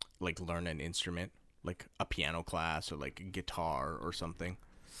like learn an instrument, like a piano class or like a guitar or something?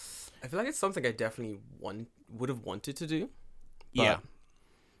 I feel like it's something I definitely would have wanted to do. Yeah,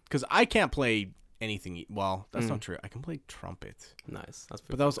 because I can't play anything. Well, that's not true. I can play trumpet. Nice. That's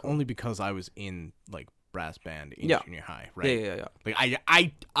but that was only because I was in like brass band in junior high, right? Yeah. Like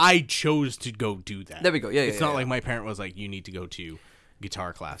I chose to go do that. There we go. Yeah, it's not like my parent was like, you need to go to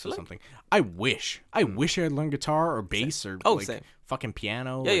guitar class or something. I wish I had learned guitar or bass or like fucking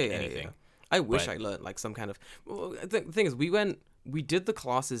piano. Anything. I wish I learned like some kind of. Well, the thing is, we did the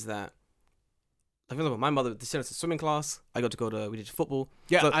classes that. Like, for example, my mother sent us to swimming class. I got to go to. We did football.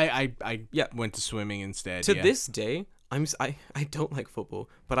 Yeah, so, I went to swimming instead. To this day, I don't like football,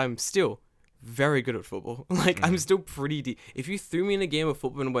 but I'm still very good at football. Like I'm still pretty if you threw me in a game of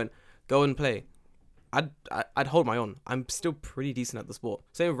football and went go and play, I'd hold my own. I'm still pretty decent at the sport.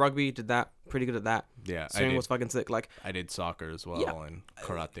 Same with rugby, did that, pretty good at that. Yeah, swimming was fucking sick. Like I did soccer as well and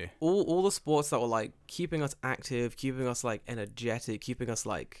karate. All the sports that were like keeping us active, keeping us like energetic, keeping us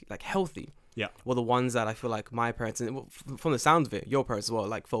like healthy. Yeah, were the ones that I feel like my parents, and from the sounds of it, your parents as well,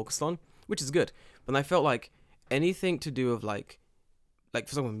 like focused on, which is good. But I felt like anything to do with like for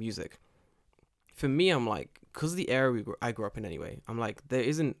example music. For me, I'm like, because of the era I grew up in anyway, I'm like,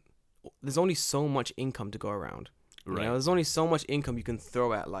 there's only so much income to go around. Right. You know, there's only so much income you can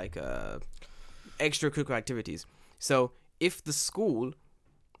throw at like extracurricular activities. So if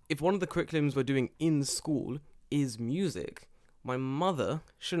one of the curriculums we're doing in school is music, my mother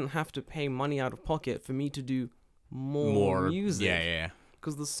shouldn't have to pay money out of pocket for me to do more music. Yeah.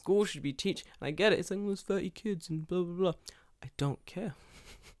 Because the school should be teaching. And I get it. It's like, there's 30 kids and blah, blah, blah. I don't care.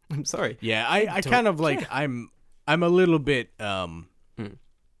 I'm sorry. Yeah, I kind of like I'm a little bit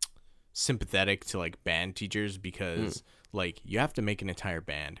sympathetic to like band teachers because like you have to make an entire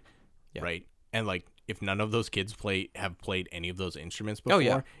band, right? And like if none of those kids have played any of those instruments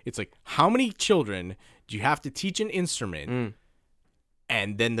before, it's like how many children do you have to teach an instrument?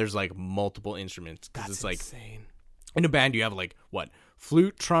 And then there's like multiple instruments because it's like insane. In a band you have like what?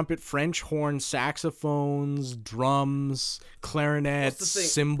 Flute, trumpet, French horn, saxophones, drums, clarinet,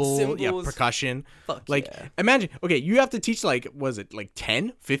 cymbal, percussion. Fuck imagine, okay, you have to teach like, was it like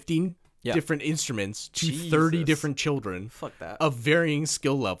 10, 15 different instruments to 30 different children. Fuck that. Of varying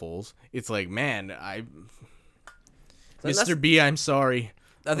skill levels. It's like, man, Mr. B, I'm sorry.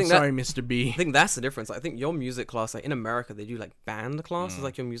 Sorry, Mr. B. I think that's the difference. I think your music class, like in America, they do like band class is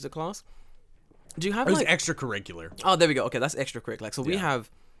like your music class. Do you have like extracurricular? Oh, there we go. Okay, that's extracurricular. Like, so we have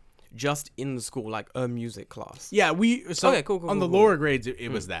just in the school like a music class. Yeah, cool, on the lower grades it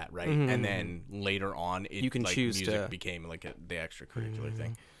was that, right? Mm-hmm. And then later on you can like, choose music became like the extracurricular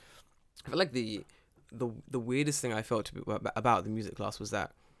thing. I feel like the weirdest thing I felt about the music class was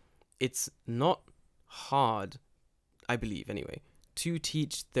that it's not hard, I believe anyway, to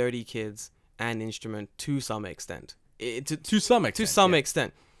teach 30 kids an instrument to some extent. To some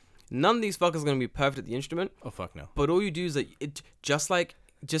extent. None of these fuckers are going to be perfect at the instrument. Oh, fuck no. But all you do is that just like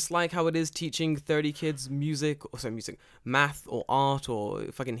how it is teaching 30 kids math or art or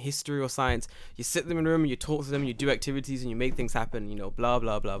fucking history or science. You sit them in a room and you talk to them and you do activities and you make things happen, you know, blah,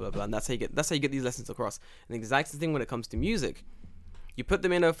 blah, blah, blah, blah. And that's how you get these lessons across. And the exact same thing when it comes to music. You put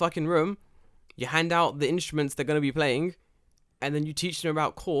them in a fucking room, you hand out the instruments they're going to be playing, and then you teach them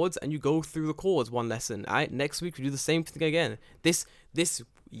about chords and you go through the chords one lesson. All right? Next week we do the same thing again. This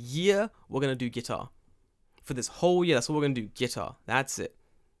year we're going to do guitar. For this whole year, that's what we're going to do, guitar. That's it.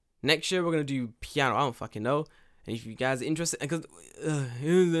 Next year we're going to do piano. I don't fucking know. And if you guys are interested, because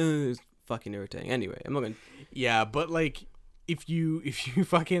fucking irritating. Anyway, I'm not gonna. Yeah, but like if you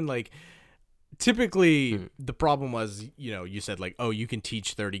fucking like typically the problem was, you said like, oh, you can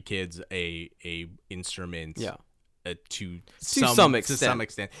teach 30 kids a instrument Yeah. To some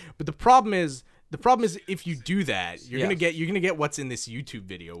extent. But the problem is if you do that, you're Yeah. gonna get what's in this YouTube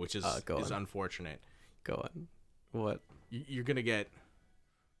video, which is Go on. unfortunate. Go on. What? You're gonna get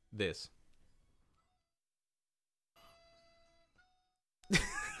this.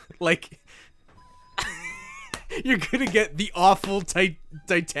 Like you're gonna get the awful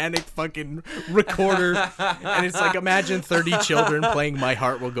Titanic fucking recorder, and it's like, imagine 30 children playing "My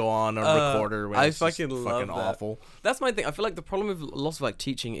Heart Will Go On" recorder. When I it's just fucking love fucking that. awful. That's my thing. I feel like the problem with lots of like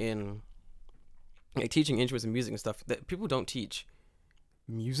teaching instruments and music and stuff, that people don't teach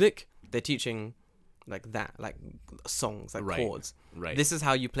music. They're teaching like that, like songs, like Right. chords. Right. This is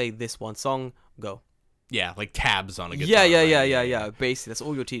how you play this one song. Go. Yeah, like tabs on a guitar. Yeah. Basically, that's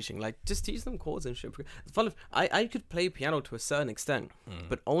all you're teaching. Like, just teach them chords and shit. It's fun. I could play piano to a certain extent,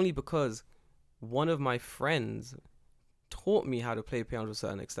 but only because one of my friends taught me how to play piano to a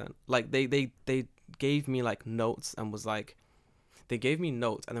certain extent. Like, they gave me like notes and was like, they gave me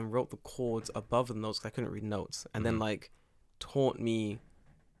notes and then wrote the chords above the notes 'cause I couldn't read notes, and then like taught me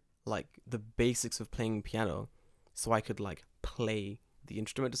like the basics of playing piano, so I could like play the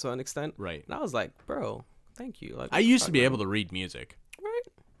instrument to a certain extent. Right. And I was like, bro, thank you. Like, I used to be able to read music. Right.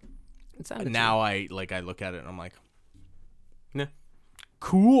 It sounded Now I look at it and I'm like, Yeah.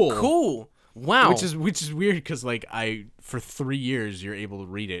 cool. Wow. Which is weird because like for 3 years you're able to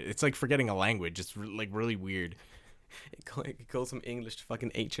read it. It's like forgetting a language. It's like really weird. It goes from English to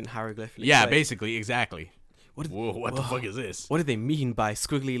fucking ancient hieroglyphics. Yeah, like, basically, exactly. What The fuck is this? What do they mean by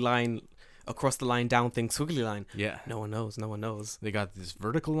squiggly line across the line down thing, squiggly line? Yeah. No one knows. They got this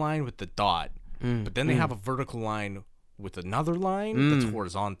vertical line with the dot, but then they have a vertical line with another line that's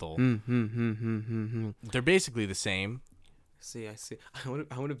horizontal. They're basically the same. I see. I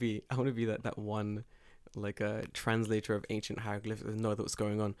want to be that one, like a translator of ancient hieroglyphics that know what's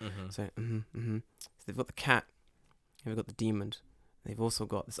going on. So, So they've got the cat, they've got the demon, they've also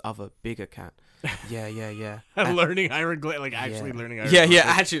got this other bigger cat. Yeah. Learning hieroglyph, like actually learning Yeah, hieroglyphics.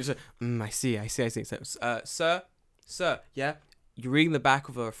 actually. So, I see. So, sir, yeah, you're reading the back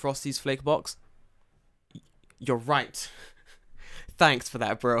of a Frosty's Flake box. You're right. Thanks for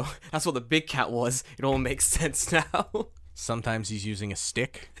that, bro. That's what the big cat was. It all makes sense now. Sometimes he's using a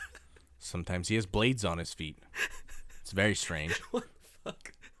stick. Sometimes he has blades on his feet. It's very strange. What the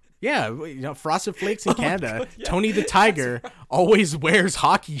fuck? Yeah, Frosted Flakes in Canada. God, yeah. Tony the Tiger always wears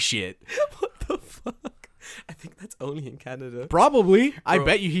hockey shit. What the fuck? I think that's only in Canada. Probably. I Bro.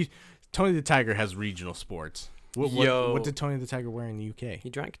 bet you Tony the Tiger has regional sports. Yo. What did Tony the Tiger wear in the UK? He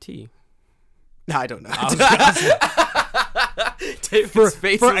drank tea. No, I don't know. David's For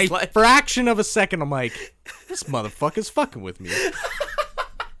face a is like, fraction of a second, I'm like, this motherfucker's fucking with me.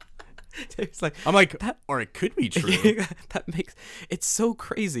 David's like, I'm like, or it could be true. that makes it's so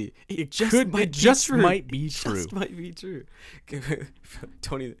crazy. It just Could might it just be true. might be true. Just might be true.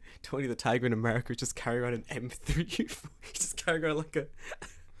 Tony the Tiger in America just carry around an M3. He's just carrying around like a.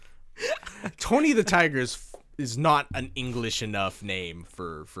 Tony the Tiger is not an English enough name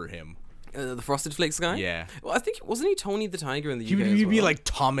for him. The Frosted Flakes guy? Yeah. Well, I think, wasn't he Tony the Tiger in the UK? He'd be like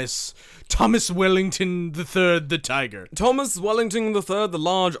Thomas Wellington III the Tiger. Thomas Wellington III, the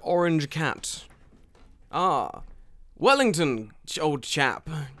large orange cat. Ah. Wellington, old chap.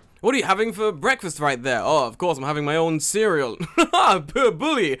 What are you having for breakfast right there? Oh, of course, I'm having my own cereal. Poor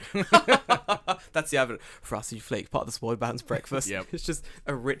bully. That's the evidence. Frosty Flake, part of the spoiled band's breakfast. Yep. It's just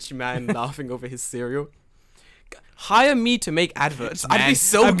a rich man laughing over his cereal. Hire me to make adverts. I'd be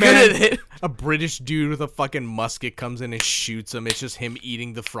so good at it. A British dude with a fucking musket comes in and shoots him. It's just him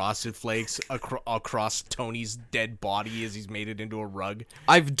eating the Frosted Flakes across Tony's dead body as he's made it into a rug.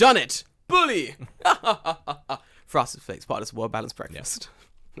 I've done it. Bully. Frosted Flakes, part of this World Balance breakfast.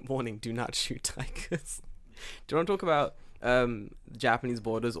 Warning, do not shoot tigers. Do you want to talk about Japanese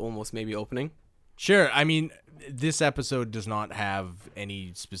borders almost maybe opening? Sure. I mean, this episode does not have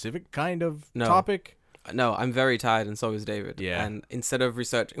any specific kind of topic. No, I'm very tired, and so is David. Yeah. And instead of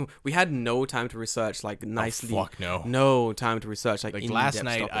researching, we had no time to research, like, nicely. Oh, fuck no. No time to research, like Last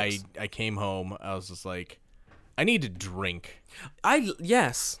night, topics. I came home. I was just like, I need to drink.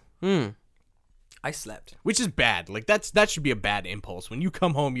 Yes. I slept. Which is bad. Like, that should be a bad impulse. When you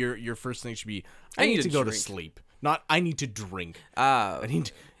come home, your first thing should be, I need to go to drink. sleep. Not, I need to drink. Ah. I need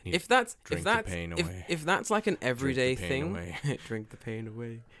to, if that's Drink if the that's pain if, away. if that's like an everyday pain thing, away. drink the pain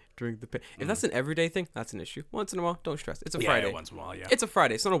away. Drink the pain. If that's an everyday thing, that's an issue. Once in a while, don't stress. It's a Friday. once in a while, yeah. It's a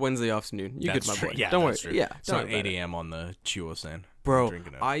Friday. It's not a Wednesday afternoon. You good, That's my true. boy. Yeah, don't worry. that's true. Yeah, It's don't not worry about 8 it. a.m. on the Chuo-sen. Bro,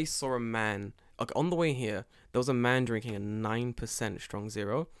 Drinking it. I saw a man. Like on the way here, there was a man drinking a 9% strong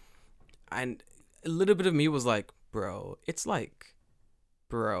zero, and a little bit of me was like, bro, it's like,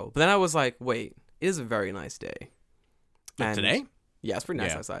 bro. But then I was like, wait, it is a very nice day. And Today? Yeah, it's pretty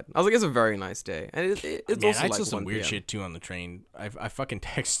nice Yeah. outside. I was like, it's a very nice day, and it's Man, also I like saw some 1 weird PM. shit too on the train. I fucking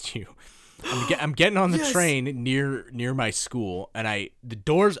text you. I'm getting on the Yes. train near my school, and the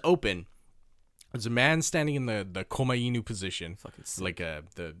doors open. There's a man standing in the Komainu position, Fucking sick. like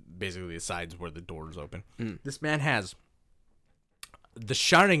the basically the sides where the doors open. Mm. This man has the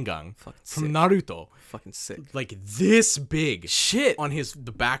Sharingan Fucking from sick. Naruto, Fucking sick. like this big Shit. on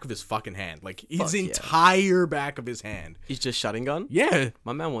the back of his fucking hand, like his Fuck yeah. entire back of his hand. He's just shutting gun. Yeah,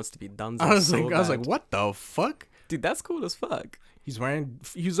 My man wants to be done. I was so like, bad. what the fuck? Dude, that's cool as fuck. He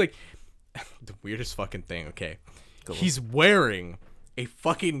was like, the weirdest fucking thing, okay? Go on. He's wearing a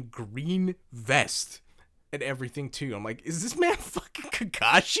fucking green vest and everything too. I'm like, is this man fucking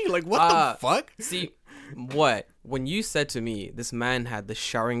Kakashi? Like, what the fuck? See, what? When you said to me, this man had the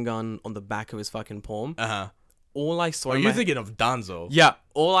Sharingan on the back of his fucking palm, Uh-huh. all I saw Oh, in you're my thinking of Danzo. yeah,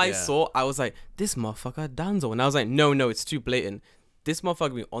 all I Yeah. saw, I was like, this motherfucker Danzo. And I was like, no, it's too blatant. This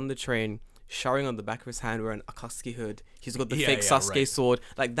motherfucker be on the train, Sharingan on the back of his hand, wearing a Akatsuki hood. He's got the Yeah, fake yeah, Sasuke right. sword.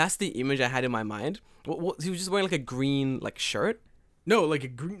 Like, that's the image I had in my mind. What, he was just wearing like a green, like, shirt? No, like a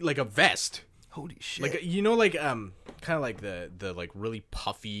green, like a vest. Holy shit. Like, you know, like, kind of like the like really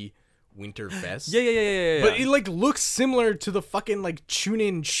puffy winter vest. Yeah. But it like looks similar to the fucking like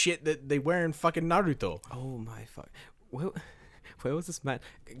Chunin shit that they wear in fucking Naruto. Oh my fuck. Where was this man?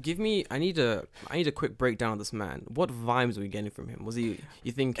 I need a quick breakdown of this man. What vibes are we getting from him? Was you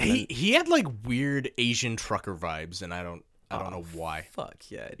think He had like weird Asian trucker vibes, and I don't know why. fuck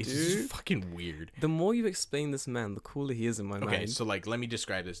yeah, It's dude. just fucking weird. The more you explain this man, the cooler he is in my Okay, mind. so like let me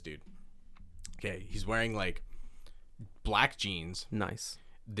describe this dude. Okay, he's wearing like black jeans, Nice.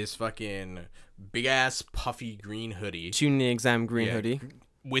 this fucking big ass puffy green hoodie Tuning exam green Yeah, hoodie.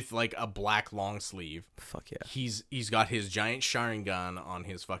 with like a black long sleeve. Fuck yeah. He's got his giant Sharingan on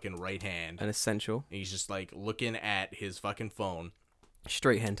his fucking right hand. An essential. And he's just like looking at his fucking phone.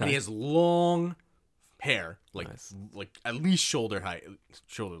 Straight hentai. And he has long hair, like Nice. like at least shoulder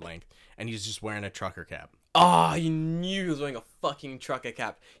length, and he's just wearing a trucker cap. Oh, you knew he was wearing a fucking trucker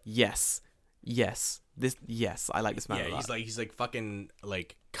cap. Yes. I like this man a Yeah, lot. he's like fucking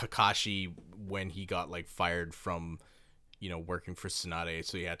like Kakashi when he got like fired from, working for Tsunade,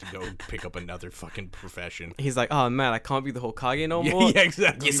 so he had to go pick up another fucking profession. He's like, oh man, I can't be the Hokage no Yeah, more. yeah,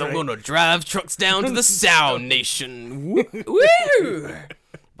 exactly. Yes, I'm right. gonna drive trucks down to the Sound Nation. Woo!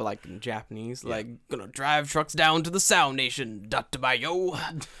 But like in Japanese, like gonna drive trucks down to the Sound Nation.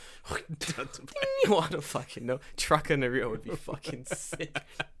 Databayo. What a fucking no. Trucker Naruto would be fucking sick.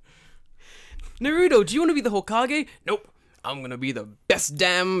 Naruto, do you want to be the Hokage? Nope. I'm gonna be the best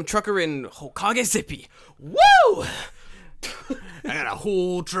damn trucker in Hokage Zippy. Woo! I got a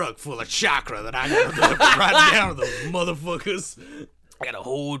whole truck full of chakra that I gotta ride down to those motherfuckers. I got a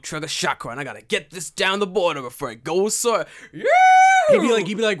whole truck of chakra and I gotta get this down the border before it goes so. Yeah!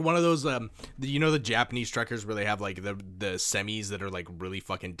 He'd be like one of those the Japanese truckers where they have like the semis that are like really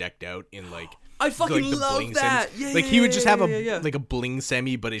fucking decked out in like I fucking the love bling that. semis. Yeah, like yeah, he would yeah, just yeah, have yeah. like a bling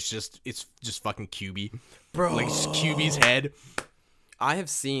semi, but it's just fucking QB. Bro. Like it's QB's head. I have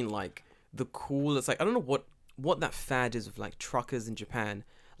seen like the coolest, like I don't know what that fad is of like truckers in Japan,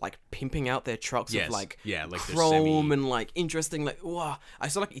 like pimping out their trucks Yes. with like Yeah, like the chrome semi- and like interesting, like wow. I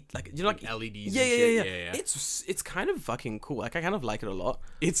saw like like LEDs. yeah, and yeah, shit. yeah. It's kind of fucking cool. Like I kind of like it a lot.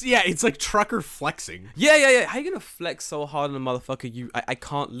 It's like trucker flexing. Yeah. How you gonna flex so hard on a motherfucker? I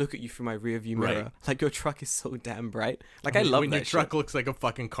can't look at you through my rear view mirror. Right. Like your truck is so damn bright. Like I love when that your shit. truck looks like a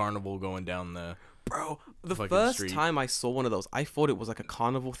fucking carnival going down the. Bro, the fucking first street. time I saw one of those, I thought it was like a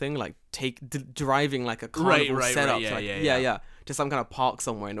carnival thing, like driving like a carnival right, setup. yeah, like, yeah. Just some kind of park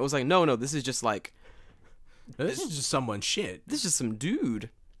somewhere. And it was like, no, this is just like, This is just someone's shit. this is just some dude.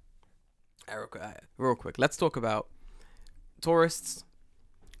 Real quick, let's talk about tourists.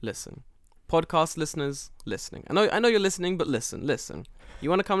 Listen, podcast listeners listening. I know you're listening, but listen. You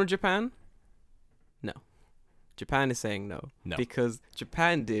want to come to Japan? No. Japan is saying no. No. Because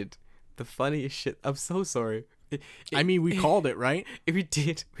Japan did the funniest shit. I'm so sorry. I mean, we called it, right? We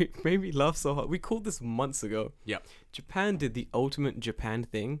did. It made me laugh so hard. We called this months ago. Yep. Japan did the ultimate Japan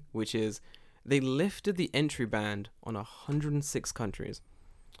thing, which is they lifted the entry ban on 106 countries.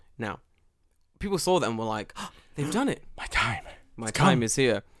 Now, people saw that and were like, oh, they've done it. My time. My It's time come. is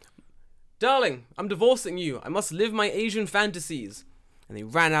here. darling, I'm divorcing you. I must live my Asian fantasies. And they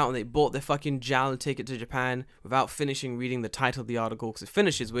ran out and they bought their fucking JAL ticket to Japan without finishing reading the title of the article, because it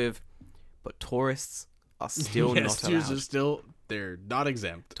finishes with, but tourists are still not allowed. They're not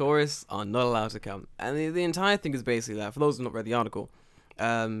exempt. Tourists are not allowed to come. And the entire thing is basically that, for those who have not read the article,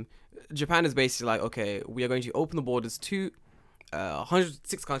 Japan is basically like, okay, we are going to open the borders to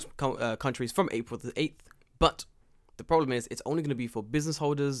 106 countries from April the 8th, but the problem is it's only going to be for business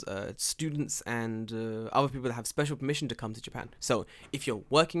holders, students, and other people that have special permission to come to Japan. So if you're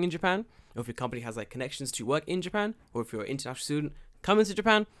working in Japan, or if your company has like connections to work in Japan, or if you're an international student coming to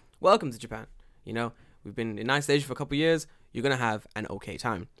Japan, welcome to Japan. You know, we've been in the United States for a couple of years. You're going to have an okay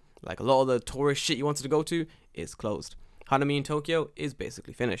time. Like a lot of the tourist shit you wanted to go to is closed. Hanami in Tokyo is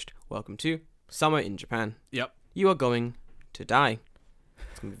basically finished. Welcome to summer in Japan. Yep. You are going to die.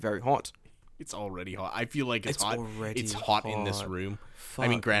 It's going to be very hot. It's already hot. I feel like it's hot. Already it's hot in this room. Fuck I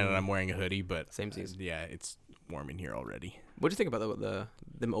mean, granted, me. I'm wearing a hoodie, but Same season. yeah, it's warm in here already. What do you think about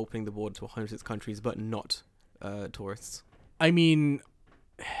them opening the border to 106 countries, but not tourists? I mean,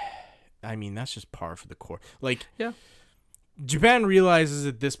 that's just par for the course. Like, Yeah. Japan realizes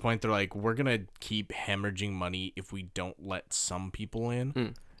at this point, they're like, we're going to keep hemorrhaging money if we don't let some people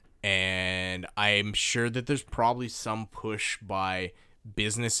in. And I'm sure that there's probably some push by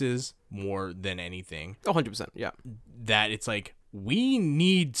businesses more than anything. 100%, yeah. That it's like, we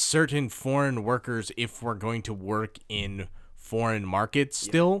need certain foreign workers if we're going to work in foreign markets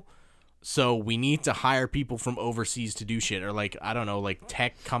still. So we need to hire people from overseas to do shit. Or like, I don't know, like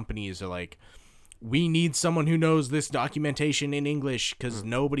tech companies are like, we need someone who knows this documentation in English because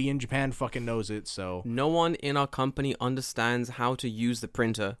nobody in Japan fucking knows it. So No one in our company understands how to use the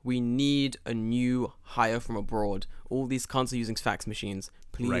printer. We need a new hire from abroad. All these cunts are using fax machines.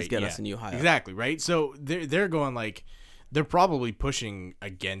 Please get us a new hire. Exactly, right? So they're going like, they're probably pushing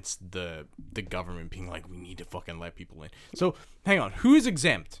against the government being like, we need to fucking let people in. So hang on, who is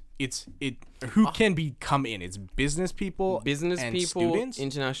exempt? Who can come in? It's business people, and students?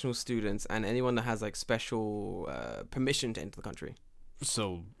 international students, and anyone that has like special permission to enter the country.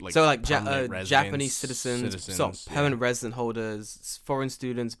 So like Japanese citizens, permanent resident holders, foreign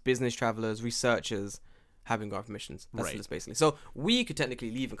students, business travelers, researchers, having got permissions. That's Right. it basically. So we could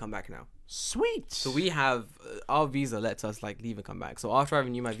technically leave and come back now. Sweet. So we have our visa lets us like leave and come back. So after I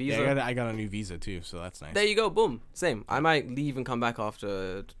renew my visa, Yeah, I got a new visa too, so that's nice. there you go, boom, same. I might leave and come back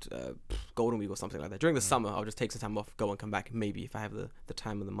after Golden Week or something like that. During the summer, I'll just take some time off, go and come back, maybe if I have the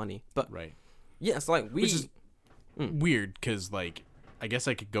time and the money. But Right. yeah, it's like we. Which is weird because like I guess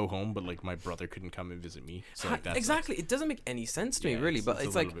I could go home, but like my brother couldn't come and visit me. So like that's exactly, it doesn't make any sense to me, really. But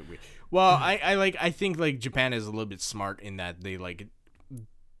it's a like, little bit weird. Well, I think like Japan is a little bit smart in that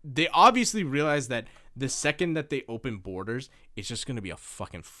they obviously realize that the second that they open borders, it's just gonna be a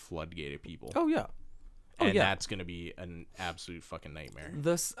fucking floodgate of people. oh yeah, and that's gonna be an absolute fucking nightmare.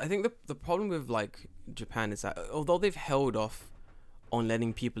 I think the problem with like Japan is that although they've held off on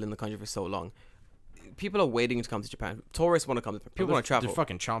letting people in the country for so long, people are waiting to come to Japan. Tourists want to come. People want to travel. They're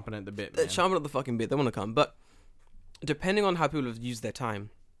fucking chomping at the bit, They're man. chomping at the fucking bit. They want to come, but depending on how people have used their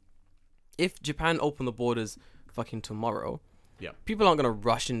time, if Japan open the borders fucking tomorrow, people aren't gonna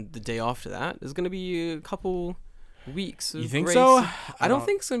rush in the day after that. There's gonna be a couple weeks. Of You think grace. so? I don't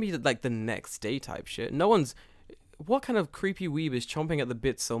think it's gonna be like the next day type shit. No one's. What kind of creepy weeb is chomping at the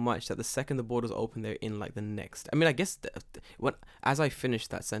bit so much that the second the borders open, they're in like the next? I mean, I guess as I finished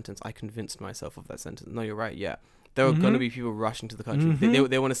that sentence, I convinced myself of that sentence. No, you're right. Yeah, there are gonna be people rushing to the country.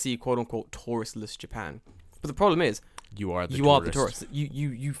 They want to see quote unquote touristless Japan. But the problem is, you are the tourist.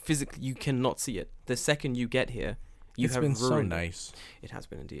 You physically you cannot see it. The second you get here, It's have been ruined so it. nice. It has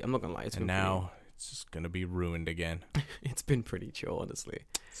been indeed. I'm not gonna lie. It's And been now it's just gonna be ruined again. it's been pretty chill, honestly.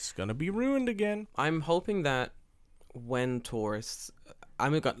 It's gonna be ruined again. I'm hoping that when tourists,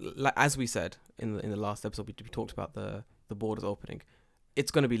 as we said in the last episode, we talked about the borders opening.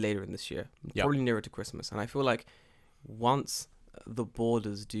 It's going to be later in this year, probably nearer to Christmas. And I feel like once the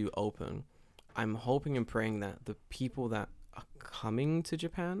borders do open, I'm hoping and praying that the people that are coming to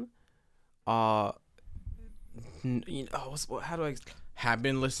Japan are, how do I? Have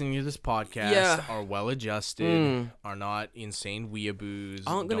been listening to this podcast, Yeah. are well adjusted, are not insane weeaboos,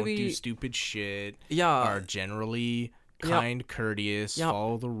 Aren't gonna don't do be- stupid shit, Yeah. are generally kind, courteous, Yep.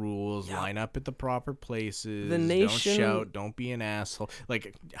 follow the rules, line up at the proper places, The nation- don't shout, don't be an asshole.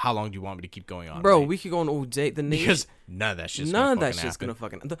 Like, how long do you want me to keep going on? Bro, right? we could go on all day. The nation, Because none of that shit's none of gonna that fucking shit's gonna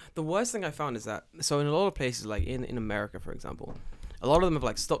happen. fucking. The worst thing I found is that in a lot of places, like in America, for example, a lot of them have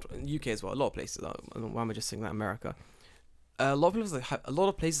like stopped. UK as well. A lot of places. Why am I just saying that America? A lot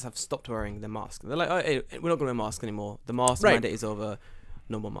of places have stopped wearing their mask. They're like, oh, hey, we're not gonna wear masks anymore. The mask Right. mandate is over.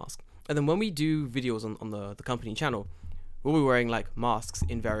 No more mask. And then when we do videos on the company channel, we'll be wearing like masks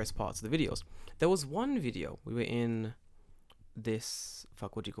in various parts of the videos. There was one video we were in this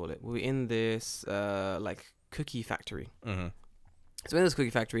what do you call it? We were in this like cookie factory. Mm-hmm. So we're in this cookie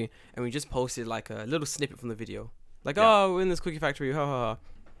factory, and we just posted like a little snippet from the video, like, Yeah. oh, we're in this cookie factory, ha ha ha.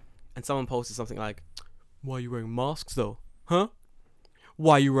 And someone posted something like, "Why are you wearing masks though? Huh?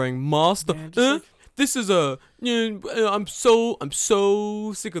 Why are you wearing masks though? Yeah, just This is a, I'm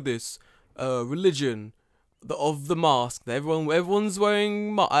so sick of this religion of the mask. That everyone's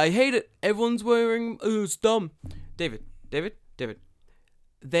wearing. I hate it. Everyone's wearing. It's dumb. David.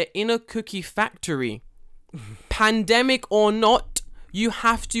 They're in a cookie factory. Pandemic or not, you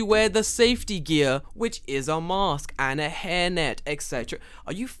have to wear the safety gear, which is a mask and a hairnet, etc.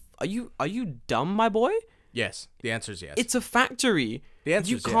 Are you dumb, my boy? Yes. The answer is yes. It's a factory. The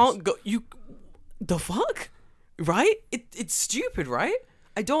answer You is yes. can't go. The fuck, right? It's stupid, right?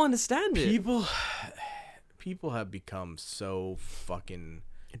 I don't understand it. People have become so fucking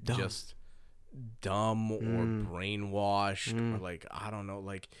Dumb. just dumb or brainwashed or like, I don't know,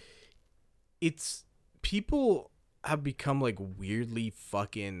 like, it's people have become like weirdly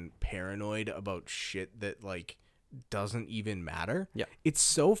fucking paranoid about shit that like doesn't even matter. Yeah. It's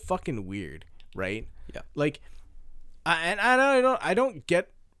so fucking weird, right? Yeah. Like, I don't get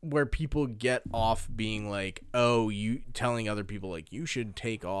where people get off being like, oh, you telling other people like you should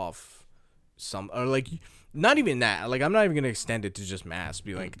take off some, or like, not even that. Like, I'm not even gonna extend it to just masks.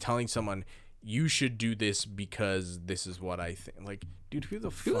 Be like telling someone you should do this because this is what I think. Like, dude, who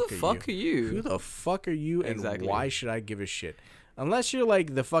the fuck are you? Who the fuck are you? Exactly. And why should I give a shit? Unless you're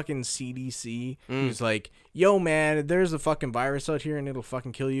like the fucking CDC, who's like, yo, man, there's a fucking virus out here and it'll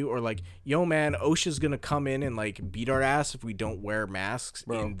fucking kill you. Or like, yo, man, OSHA's gonna come in and like beat our ass if we don't wear masks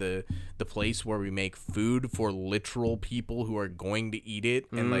in the place where we make food for literal people who are going to eat it.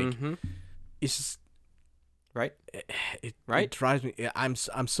 And like, it's just, Right? it Right? drives me. I'm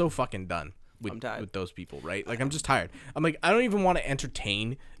so fucking done I'm tired. with those people, right? Like, I'm just tired. I'm like, I don't even want to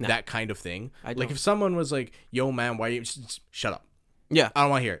entertain that kind of thing. I Like, don't. if someone was like, yo, man, why you shut up? Yeah. I don't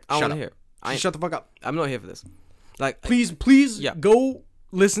want to hear it. I Shut want up. to hear. I Shut the fuck up. I'm not here for this. Like, Please Yeah. go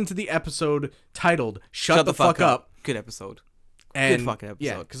listen to the episode titled Shut the fuck up. Good episode. And fucking episode.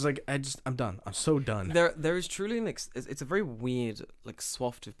 Yeah, because like, I'm done. I'm so done. There is truly it's a very weird like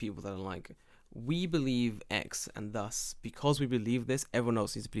swath of people that are like, we believe X, and thus because we believe this, everyone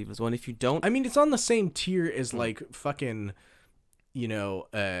else needs to believe as well. And if you don't, I mean, it's on the same tier as like fucking,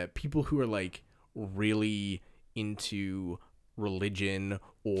 people who are like really into religion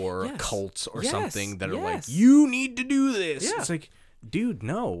or Yes. cults or Yes. something that are like, Yes. you need to do this. Yeah. It's like, dude,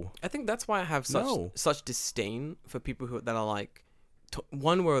 no. I think that's why I have No. such disdain for people that are like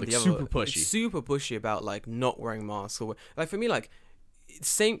one way or Like, the other, super pushy. super pushy about like not wearing masks, or like for me, like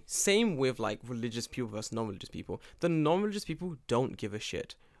same with like religious people versus non-religious people. The non-religious people don't give a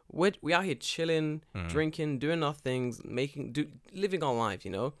shit. We out here chilling, drinking, doing our things, living our lives.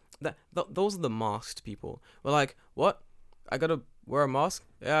 You know those are the masked people. We're like, what? I gotta wear a mask?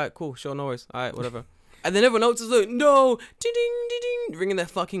 Yeah, cool, sure, no worries. All right, whatever. And then everyone else is like, no, ding ding ding ding, ringing their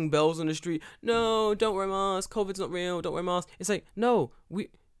fucking bells on the street. No, don't wear a mask. COVID's not real. Don't wear a mask. It's like, no,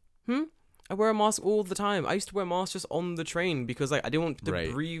 I wear a mask all the time. I used to wear masks just on the train because like I didn't want to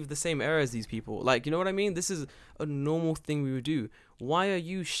Right. breathe the same air as these people. Like, you know what I mean? This is a normal thing we would do. Why are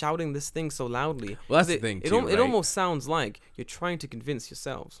you shouting this thing so loudly? Well, that's the It- thing, it, too, al- it right? almost sounds like you're trying to convince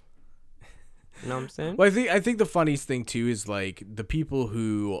yourselves. You know what I'm saying? Well, I think the funniest thing too is like the people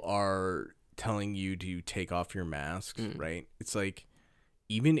who are telling you to take off your masks, right? It's like,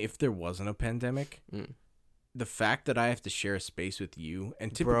 even if there wasn't a pandemic, the fact that I have to share a space with you,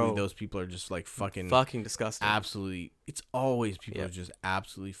 and typically Bro. those people are just like fucking Disgusting. absolutely. It's always people Yep. are just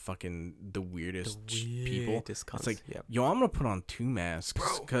absolutely fucking the weirdest people. weirdest It's like, cunts. Yep. yo, I'm gonna put on 2 masks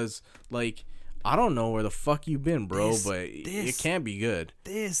because like, I don't know where the fuck you've been, bro, This- but it this- can't be good.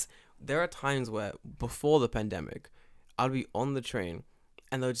 There are times where before the pandemic, I'd be on the train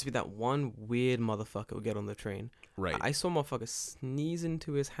and there'll just be that one weird motherfucker would get on the train. Right. I saw a motherfucker sneeze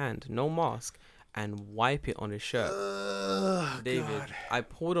into his hand, no mask, and wipe it on his shirt. David, I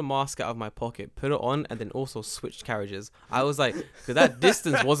pulled a mask out of my pocket, put it on, and then also switched carriages. I was like, because that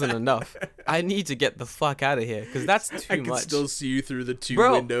distance wasn't enough. I need to get the fuck out of here because that's too I can much. still see you through the 2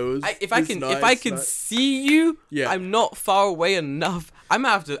 Bro, windows. if I can see you, Yeah. I'm not far away enough. I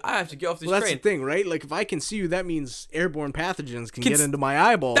have to get off this Well, that's train. the thing, right? Like, if I can see you, that means airborne pathogens can Can get s- into my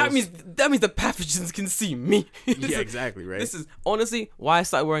eyeballs. That means the pathogens can see me. yeah, exactly, right? This is honestly why I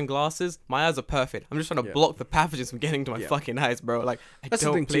started wearing glasses. My eyes are perfect. I'm just trying to block the pathogens from getting into my fucking eyes, bro. Like, That's the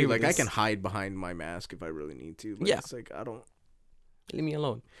don't thing play too. with Like, I this. can hide behind my mask if I really need to. Like, Yeah. it's like I don't Leave me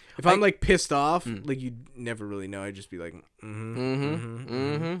alone. If I'm like pissed off, like you never really know. I'd just be like,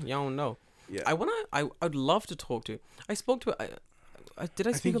 You don't know. Yeah. I'd love to talk to. I spoke to. Did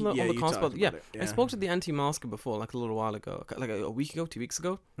I speak think, on the you cast? talked Yeah. about it, I spoke to the anti-masker before, like a little while ago, like a week ago, 2 weeks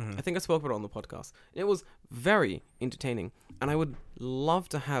ago. I think I spoke about it on the podcast. It was very entertaining, and I would love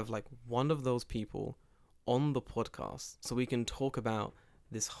to have like one of those people on the podcast so we can talk about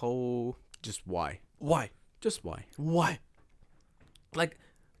this whole Just why? Just why? why. Like,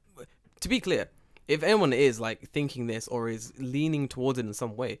 to be clear, if anyone is like thinking this or is leaning towards it in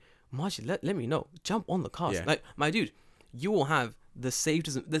some way, Margie, let me know. Jump on the cast. Yeah. Like, my dude, you will have the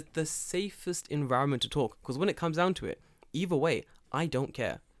safest environment to talk. Because when it comes down to it, either way, I don't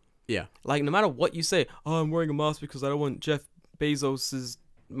care. Yeah. Like, no matter what you say, oh, I'm wearing a mask because I don't want Jeff Bezos's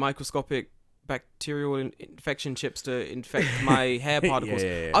microscopic bacterial infection chips to infect my hair particles.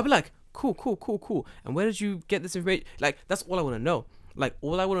 Yeah. I'll be like, cool. And where did you get this information? Like, that's all I want to know. Like,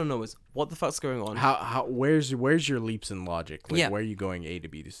 all I want to know is what the fuck's going on. How where's your leaps in logic? Like, Yeah. where are you going A to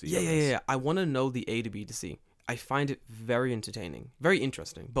B to C? Yeah. I want to know the A to B to C. I find it very entertaining, very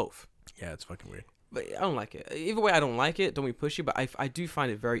interesting, both. Yeah, it's fucking weird. But I don't like it. Either way, I don't like it. Don't be pushy, but I do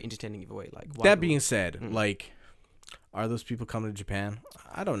find it very entertaining either way. Like, why That do- being said, like, are those people coming to Japan?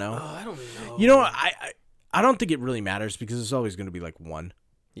 I don't know. I don't know. You know, I don't think it really matters because there's always going to be like one.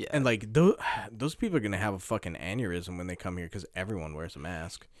 Yeah. And like those people are going to have a fucking aneurysm when they come here because everyone wears a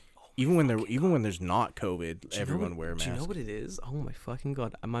mask. Even when there's not COVID, everyone wears a mask. Do you know what it is? Oh my fucking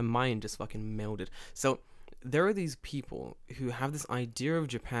god. My mind just fucking melded. So there are these people who have this idea of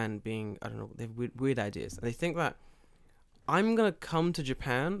Japan being, I don't know, they have weird ideas. And they think that I'm going to come to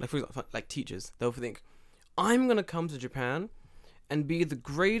Japan, like for example, like teachers, they'll think, I'm going to come to Japan and be the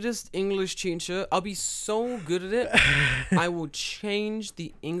greatest English teacher. I'll be so good at it. I will change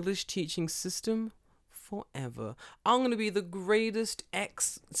the English teaching system forever. I'm going to be the greatest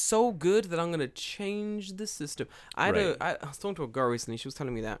so good that I'm going to change the system. I was talking to a girl recently. She was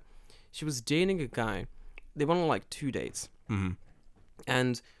telling me that she was dating a guy. They went on like 2 dates. Mm-hmm.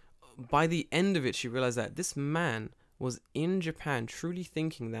 And by the end of it, she realized that this man was in Japan truly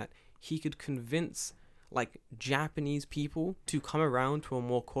thinking that he could convince like Japanese people to come around to a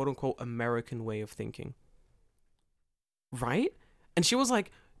more quote unquote American way of thinking. Right? And she was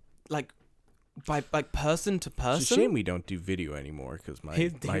like by like person to person. It's a shame we don't do video anymore because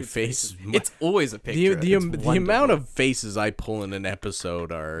my face. It's always a picture. The amount of faces I pull in an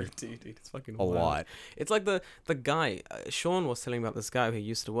episode are dude, it's fucking a wild. lot. It's like the guy Sean was telling me about this guy who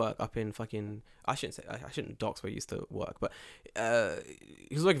used to work up in fucking I shouldn't dox where he used to work, but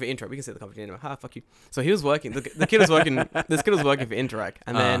he was working for Interact. We can say the company anyway. Fuck you. So he was working. The kid was working. This kid was working for Interact,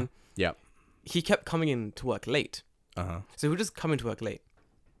 and then he kept coming in to work late. So he would just come into work late.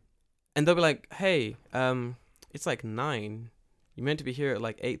 And they'll be like, hey, it's like 9. You meant to be here at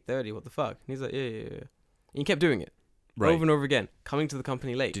like 8:30. What the fuck? And he's like, yeah. And he kept doing it over and over again, coming to the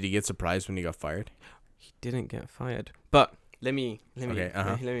company late. Did he get surprised when he got fired? He didn't get fired. But let me.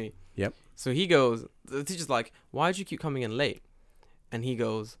 Yep. So he goes, the teacher's like, why'd you keep coming in late? And he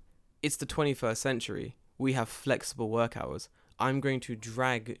goes, it's the 21st century. We have flexible work hours. I'm going to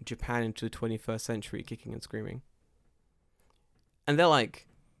drag Japan into the 21st century, kicking and screaming. And they're like,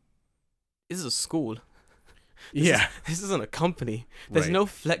 this is a school. This isn't a company. There's no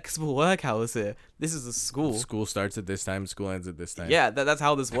flexible work hours here. This is a school. School starts at this time. School ends at this time. Yeah, that's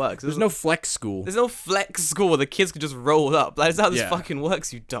how this works. There's no flex school. There's no flex school where the kids can just roll up. Like, that's how this fucking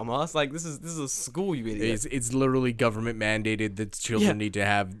works, you dumbass. Like, this is a school, you idiot. It's literally government mandated that children need to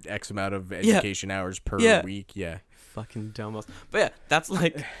have X amount of education hours per week. Yeah. Fucking dumbass. But yeah, that's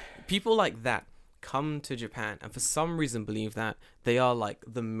like people like that come to Japan and for some reason believe that they are like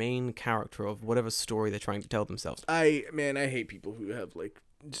the main character of whatever story they're trying to tell themselves. I hate people who have like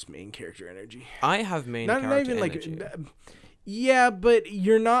just main character energy. I have main character energy. Yeah, but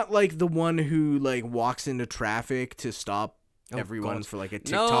you're not like the one who like walks into traffic to stop everyone for like a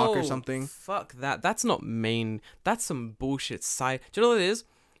TikTok or something. Fuck that. That's not main. That's some bullshit side. Do you know what it is?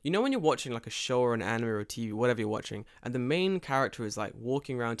 You know when you're watching like a show or an anime or a TV, whatever you're watching, and the main character is like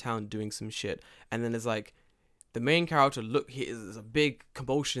walking around town doing some shit, and then there's like the main character there's a big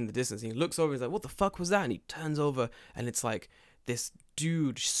commotion in the distance, and he looks over and he's like, what the fuck was that? And he turns over and it's like this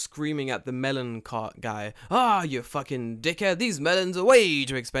dude screaming at the melon cart guy, you fucking dickhead, these melons are way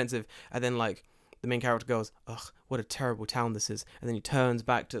too expensive. And then like the main character goes, ugh, what a terrible town this is. And then he turns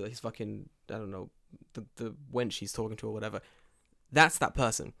back to his fucking, I don't know, the wench he's talking to or whatever. That's that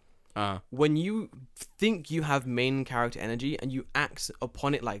person. When you think you have main character energy and you act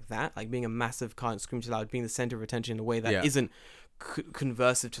upon it like that, like being a massive can't scream too loud, being the center of attention in a way that isn't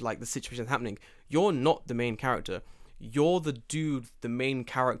conversive to like the situation happening, you're not the main character. you're the dude the main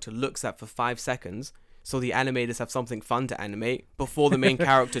character looks at for 5 seconds, so the animators have something fun to animate before the main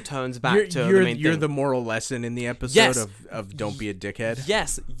character turns back to the main You're thing. the moral lesson in the episode Yes. of don't be a dickhead.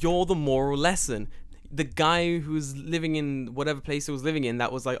 Yes, you're the moral lesson. The guy who's living in whatever place he was living in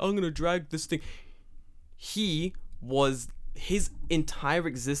that was like, I'm gonna drag this thing. His entire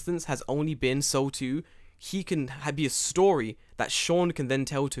existence has only been so too he can be a story that Sean can then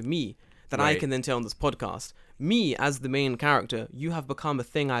tell to me, that I Right. can then tell on this podcast. Me as the main character, you have become a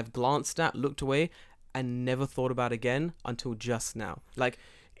thing I've glanced at, looked away, and never thought about again until just now. Like,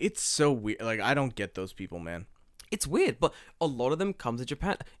 It's so weird. Like, I don't get those people, man. it's weird, but a lot of them come to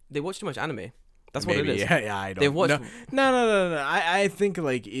Japan. They watch too much anime. That's what it Maybe, is. yeah, I don't. They watch. No. I think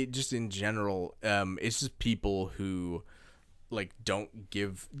like it just in general, it's just people who like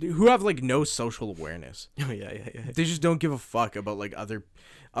who have like no social awareness. Oh yeah. They just don't give a fuck about like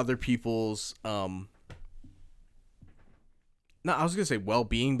other people's No, I was gonna say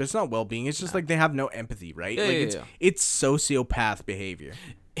well-being, but it's not well-being. It's just like they have no empathy, right? Yeah, like yeah. it's sociopath behavior.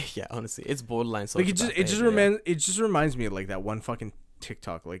 Yeah, honestly, it's borderline. Like it sociopath just reminds me of like that one fucking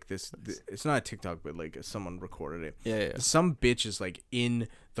TikTok. Like it's not a TikTok, but like someone recorded it. Yeah. Some bitch is like in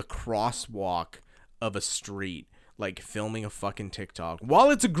the crosswalk of a street, like filming a fucking TikTok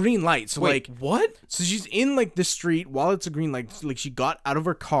while it's a green light. So Wait, like what? so she's in like the street while it's a green light. Like she got out of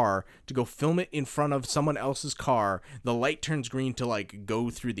her car to go film it in front of someone else's car. The light turns green to like go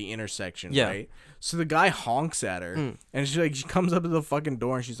through the intersection, Yeah. right? So the guy honks at her and she comes up to the fucking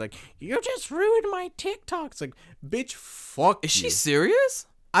door and she's like, "You just ruined my TikTok." It's like, bitch, fuck Is you. she serious?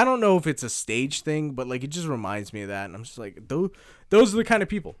 I don't know if it's a stage thing, but like it just reminds me of that, and I'm just like, those are the kind of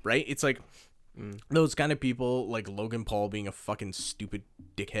people, right? It's like those kind of people, like Logan Paul being a fucking stupid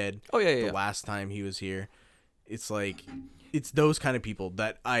dickhead. Oh, yeah. The last time he was here, it's like, it's those kind of people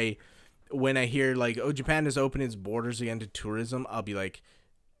that when I hear like, oh, Japan has opened its borders again to tourism, I'll be like,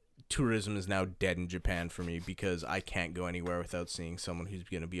 tourism is now dead in Japan for me because I can't go anywhere without seeing someone who's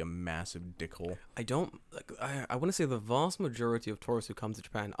gonna be a massive dickhole. I want to say the vast majority of tourists who come to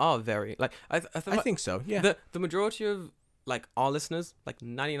Japan are very like I think so. Yeah. The majority of like our listeners, like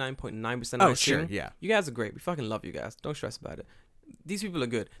 99.9%. Oh, sure, yeah. You guys are great. We fucking love you guys. Don't stress about it. These people are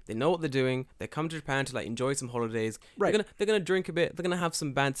good. They know what they're doing. They come to Japan to like enjoy some holidays. Right. They're gonna drink a bit. They're gonna have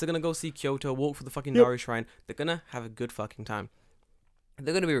some bands. They're gonna go see Kyoto, walk for the fucking Nari Shrine. They're gonna have a good fucking time.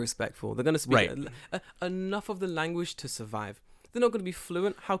 They're gonna be respectful. They're gonna speak enough of the language to survive. They're not gonna be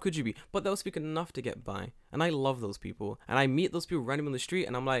fluent. How could you be? But they'll speak enough to get by. And I love those people. And I meet those people randomly on the street,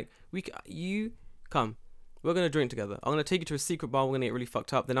 and I'm like, you come. We're gonna drink together. I'm gonna take you to a secret bar. We're gonna get really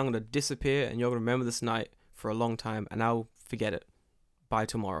fucked up. Then I'm gonna disappear, and you're gonna remember this night for a long time, and I'll forget it by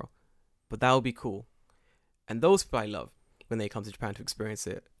tomorrow. But that'll be cool. And those people I love when they come to Japan to experience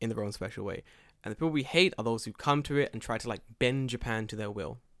it in their own special way. And the people we hate are those who come to it and try to like bend Japan to their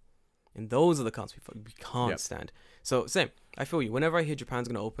will. And those are the cunts we can't stand. So same, I feel you. Whenever I hear Japan's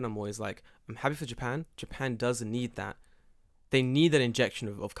gonna open, I'm always like, I'm happy for Japan. Japan does need that. They need that injection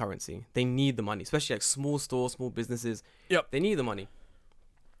of currency. They need the money, especially like small stores, small businesses. Yep. They need the money.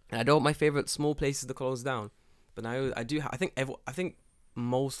 And I don't want my favorite small places to close down. But now I do. I think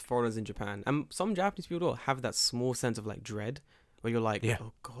most foreigners in Japan and some Japanese people have that small sense of like dread, where you're like,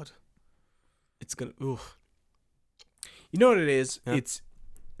 oh god, it's gonna. Oof. You know what it is? Yeah. It's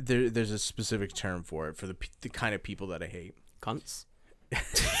there's a specific term for it for the kind of people that I hate. Cunts.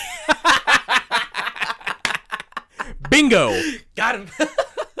 Bingo. Got him.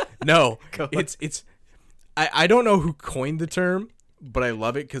 No, Go on. it's I don't know who coined the term, but I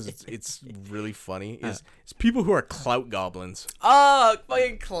love it because it's really funny. It's people who are clout goblins. Oh,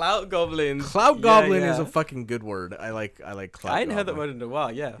 fucking clout goblins. Clout Yeah, goblin yeah. is a fucking good word. I like clout. I hadn't heard that goblin. word in a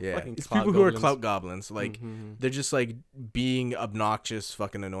while. Yeah. Yeah, Fucking it's clout people who are goblins. clout goblins. Like they're just like being obnoxious,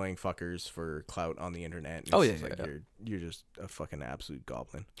 fucking annoying fuckers for clout on the internet. And Oh, it's yeah, just like yeah. you're just a fucking absolute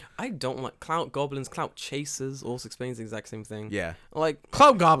goblin. I don't like clout goblins. Clout chasers also explains the exact same thing. Yeah, Like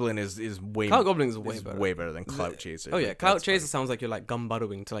clout goblin is way clout goblin is way better. way better than clout chaser. Oh yeah, Like, clout that's chaser funny. sounds like you're like gum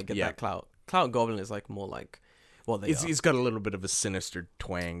burrowing to like get Yeah. that clout. Clout goblin is like more like, well, It's got a little bit of a sinister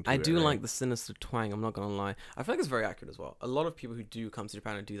twang. To I it, do right? like the sinister twang. I'm not gonna lie. I feel like it's very accurate as well. A lot of people who do come to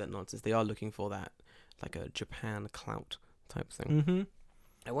Japan and do that nonsense, they are looking for that, like a Japan clout type thing. Mm-hmm.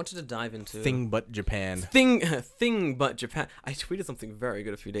 I wanted to dive into Thing but Japan. thing, but Japan. I tweeted something very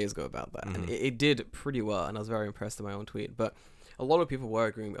good a few days ago about that, and it did pretty well, and I was very impressed with my own tweet. But a lot of people were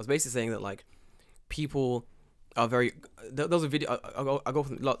agreeing. I was basically saying that like people are very. There was a video. I'll go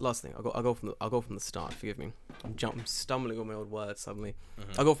from the last thing. I'll go from the start. Forgive me. I'm stumbling on my old words suddenly.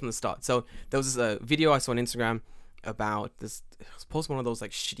 I'll go from the start. So there was this video I saw on Instagram about this. It was posted one of those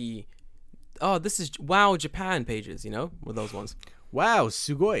like shitty oh, this is wow Japan pages, you know, with those ones. Wow,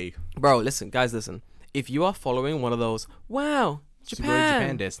 sugoi. Bro, listen, guys, listen. If you are following one of those, wow, Japan, Sugoi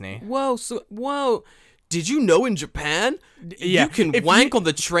Japan desu. whoa, so whoa, did you know in Japan, Yeah, you can if wank you- on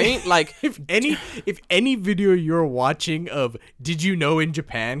the train? Like, If any video you're watching of "Did you know in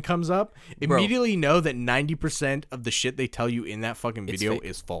Japan" comes up, immediately know that 90% of the shit they tell you in that fucking video fake.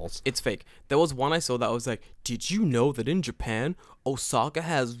 is false. it's fake. There was one I saw that was like, did you know that in Japan, Osaka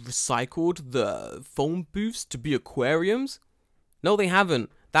has recycled the phone booths to be aquariums? No, they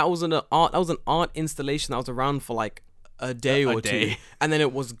haven't. That was an art installation that was around for like a day or two, day. and then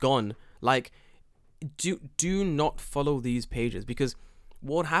it was gone. Like, do not follow these pages, because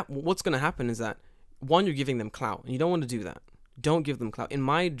what's gonna happen is that, one, you're giving them clout, and you don't want to do that. Don't give them clout. In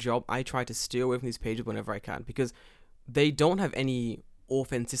my job, I try to steer away from these pages whenever I can, because they don't have any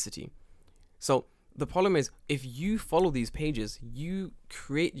authenticity. So the problem is, if you follow these pages, you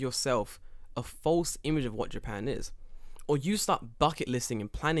create yourself a false image of what Japan is. Or you start bucket listing and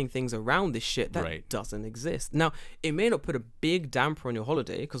planning things around this shit that Right. doesn't exist. Now, it may not put a big damper on your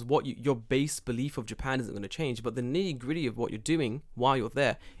holiday, because your base belief of Japan isn't going to change, but the nitty gritty of what you're doing while you're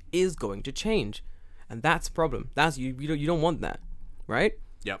there is going to change, and that's a problem. That's you don't want that, right?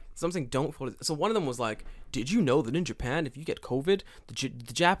 Yep. Something don't follow. So one of them was like, did you know that in Japan, if you get COVID, the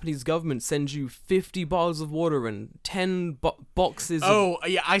Japanese government sends you 50 bottles of water and 10 boxes of... Oh,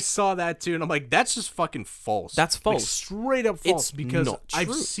 yeah, I saw that too, and I'm like, that's just fucking false. That's Like, false. straight up false. It's Because not I've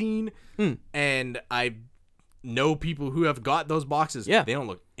true. seen and I know people who have got those boxes. Yeah. They don't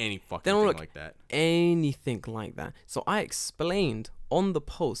look any fucking They don't thing look like that. anything like that. So I explained on the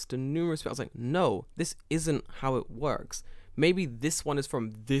post to numerous people. I was like, no, this isn't how it works. Maybe this one is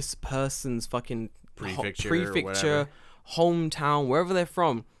from this person's fucking Prefecture or hometown, wherever they're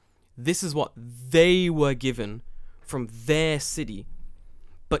from. This is what they were given from their city.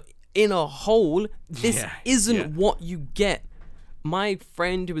 But in a whole, this Yeah, isn't yeah. what you get. My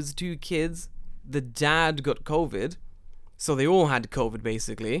friend who has 2 kids, the dad got COVID. So they all had COVID,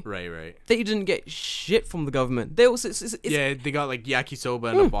 basically. Right. They didn't get shit from the government. They also, it's Yeah, they got like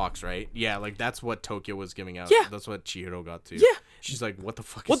yakisoba in a box, right? Yeah, like that's what Tokyo was giving out. Yeah. That's what Chihiro got too. Yeah. She's like, what the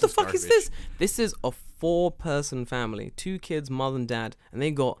fuck is what the this fuck is garbage? this? This is a 4-person family, 2 kids, mother and dad, and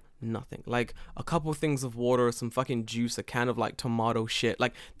they got nothing. Like a couple things of water, some fucking juice, a can of like tomato shit.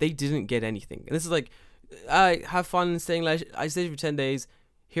 Like they didn't get anything. And this is like, I have fun staying. I stayed for 10 days.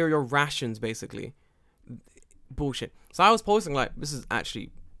 Here are your rations, basically. Bullshit. So I was posting like, this is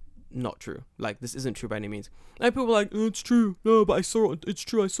actually not true. Like, this isn't true by any means. And people were like, oh, it's true. No, but I saw it. It's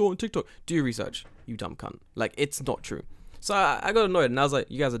true. I saw it on TikTok. Do your research, you dumb cunt. Like, it's not true. So I got annoyed, and I was like,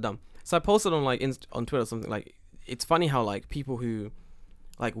 you guys are dumb. So I posted on like on Twitter or something like, it's funny how like people who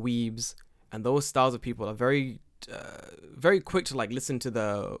like weebs and those styles of people are very quick to like listen to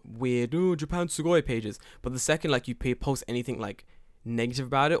the weird Japan Sugoi pages, but the second like you post anything like negative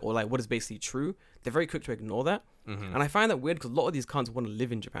about it or like what is basically true, they're very quick to ignore that. And I find that weird because a lot of these cunts want to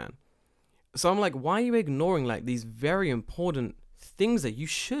live in Japan. So I'm like, why are you ignoring like these very important things that you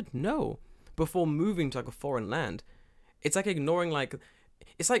should know before moving to like a foreign land? It's like ignoring like,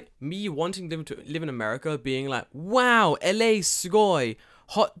 it's like me wanting them to live in America being like, wow, LA sugoi,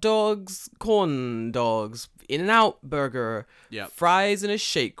 hot dogs, corn dogs, In-N-Out burger, Yep. fries and a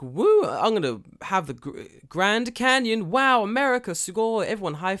shake. Woo, I'm going to have the Grand Canyon. Wow, America, sugoi,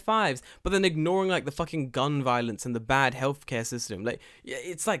 everyone high fives. But then ignoring like the fucking gun violence and the bad healthcare system. Like,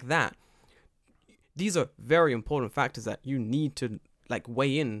 it's like that. These are very important factors that you need to like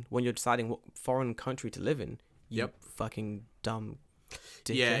weigh in when you're deciding what foreign country to live in. You Yep. fucking dumb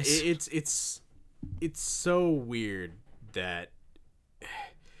dickheads. Yeah, it's so weird that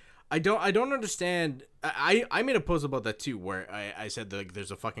I don't understand. I made a post about that too, where I said like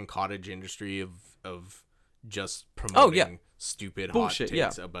there's a fucking cottage industry of just promoting stupid Bullshit, hot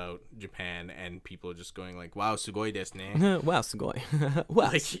takes about Japan, and people just going like, "Wow, sugoi desu ne." Wow, sugoi.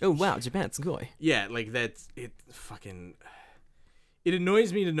 Wow, Like- oh wow, Japan, sugoi. Yeah, like that's it. Fucking, it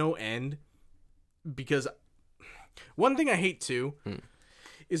annoys me to no end because one thing I hate too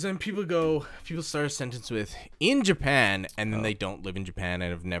is when people start a sentence with "in Japan" and then they don't live in Japan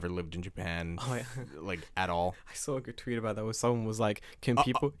and have never lived in Japan, Oh, yeah. like at all. I saw a good tweet about that where someone was like, "Can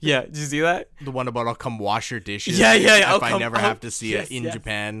people?" Yeah, did you see that? The one about "I'll come wash your dishes." Yeah, If I never have to see yes, it in yes.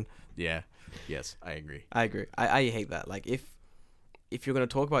 Japan. Yeah, yes, I agree. I agree. I hate that. Like, if you're gonna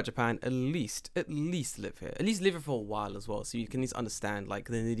talk about Japan, at least live here. At least live here for a while as well, so you can at least understand like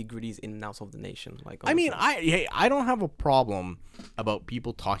the nitty gritties in and outs of the nation. Like, I mean, honestly. I don't have a problem about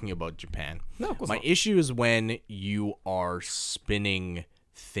people talking about Japan. No, of course My not. issue is when you are spinning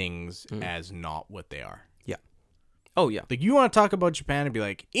things as not what they are. Yeah. Oh yeah. Like, you want to talk about Japan and be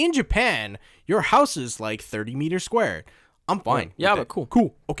like, in Japan, your house is like 30 meters squared. I'm fine. Yeah, with but it. cool.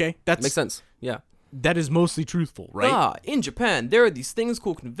 Cool. Okay. Makes sense. Yeah. That is mostly truthful, right? Ah, in Japan, there are these things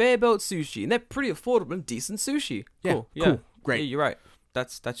called conveyor belt sushi, and they're pretty affordable and decent sushi. Yeah, Cool. Yeah. cool, great. Yeah, you're right.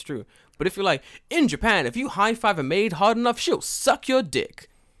 That's true. But if you're like, in Japan, if you high five a maid hard enough, she'll suck your dick.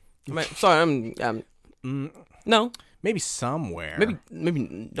 Sorry, no, Maybe somewhere.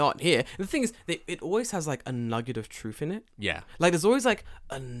 maybe not here. The thing is, it always has like a nugget of truth in it. Yeah. Like, there's always like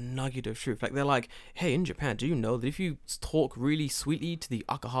a nugget of truth. Like, they're like, hey, in Japan, do you know that if you talk really sweetly to the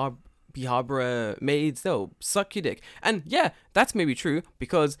Akihabara maids, they'll suck your dick? And yeah, that's maybe true,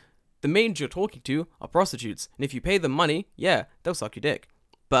 because the maids you're talking to are prostitutes. And if you pay them money, yeah, they'll suck your dick.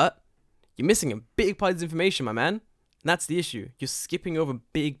 But you're missing a big part of this information, my man. And that's the issue. You're skipping over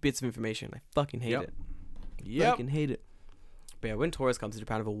big bits of information. I fucking hate it. Fucking hate it. But yeah, when tourists come to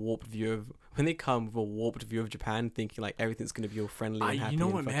Japan with a warped view of, when they come with a warped view of Japan, thinking like everything's gonna be all friendly and happy. You know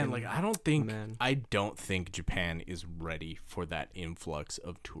and what, man? fucking- Like, I don't think Japan is ready for that influx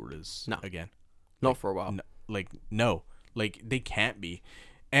of tourists No. again. not for a while. No. Like, they can't be.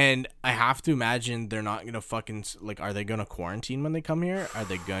 And I have to imagine they're not gonna like, are they gonna quarantine when they come here? Are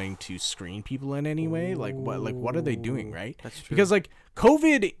they going to screen people in any way? Like, what are they doing, right? That's true. Because like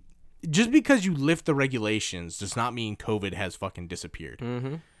COVID, just because you lift the regulations does not mean COVID has fucking disappeared.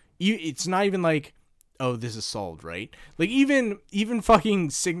 Mm-hmm. It's not even like, oh, this is solved, right? Like, even fucking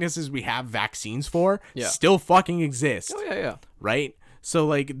sicknesses we have vaccines for still fucking exist, Oh yeah. right? So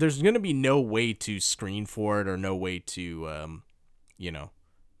like, there's gonna be no way to screen for it or no way to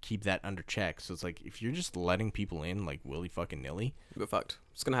keep that under check. So it's like, if you're just letting people in like willy fucking nilly, We're fucked.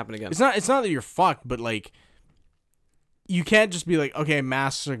 It's gonna happen again. it's not that you're fucked, but like, you can't just be like, okay,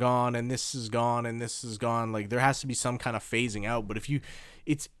 masks are gone and this is gone and this is gone. Like, there has to be some kind of phasing out. But if you,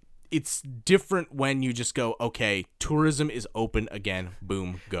 it's different when you just go, okay, tourism is open again,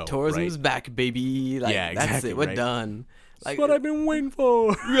 boom, go. Tourism right? is back, baby. Like, Yeah, that's exactly, it. We're right? done. That's what I've been waiting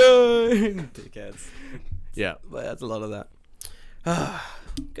for. Dickheads. Yeah. But that's a lot of that.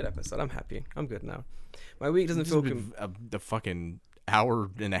 Good episode. I'm happy. I'm good now. My week doesn't This feel. has been the fucking hour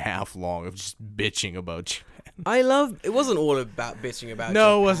and a half long of just bitching about Japan. I love. It wasn't all about bitching about. No,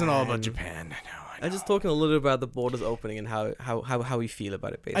 Japan. it wasn't all about Japan. No, I I'm just talking a little bit about the borders opening and how we feel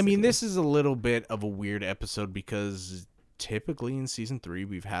about it. Basically, I mean, this is a little bit of a weird episode because typically in season 3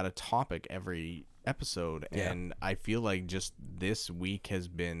 we've had a topic every episode, and I feel like just this week has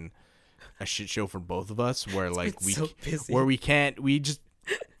been a shit show for both of us, where like we just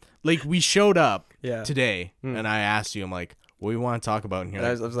like, we showed up today and I asked you, I'm like, what do you want to talk about? And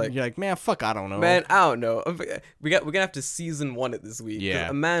I was like, you're like, man, fuck, I don't know. Man, I don't know. We're gonna have to season 1 it this week. 'Cause Yeah.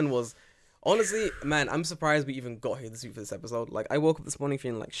 a man was. Honestly, man, I'm surprised we even got here this week for this episode. Like, I woke up this morning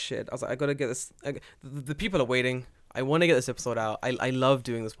feeling like shit. I was like, I gotta get this. The people are waiting. I want to get this episode out. I love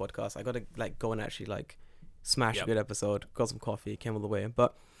doing this podcast. I gotta like go and actually like smash a good episode. Got some coffee, came all the way.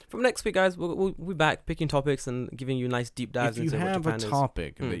 But from next week, guys, we'll be back picking topics and giving you nice deep dives if you into what have Japan a is.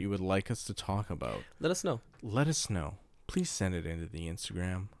 topic that you would like us to talk about, Let us know. let us know. Please send it into the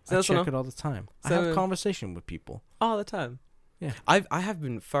Instagram. Send I us a check know. it all the time. I Send have it- conversation with people. All the time. Yeah. I have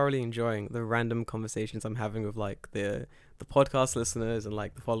been thoroughly enjoying the random conversations I'm having with like the podcast listeners and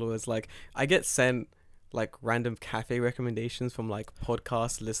like the followers. Like, I get sent like random cafe recommendations from like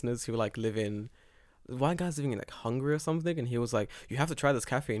podcast listeners who like live in, one guy's living in like Hungary or something, and he was like, you have to try this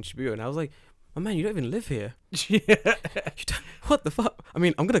cafe in Shibuya, and I was like, my man, you don't even live here. What the fuck? I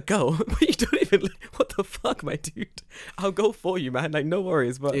mean, I'm gonna go, but you don't even what the fuck, my dude? I'll go for you, man. Like, no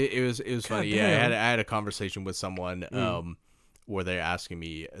worries. But It was funny. God Yeah, damn. I had a conversation with someone where they asked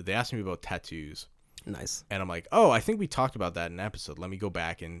me about tattoos, nice. and I'm like, oh, I think we talked about that in an episode. Let me go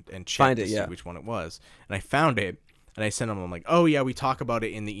back and check Find to it, see yeah. which one it was. And I found it, and I sent them. I'm like, oh yeah, we talk about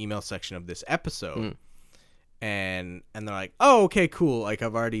it in the email section of this episode. And they're like, oh, okay, cool. Like,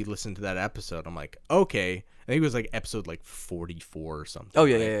 I've already listened to that episode. I'm like, okay. I think it was like episode like 44 or something. Oh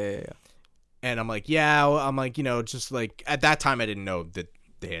yeah, right? yeah. And I'm like, yeah. Well, I'm like, just like, at that time I didn't know that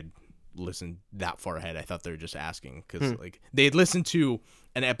they had listened that far ahead. I thought they were just asking because like they had listened to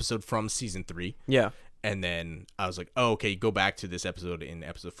an episode from season 3. Yeah. And then I was like, oh, okay, go back to this episode in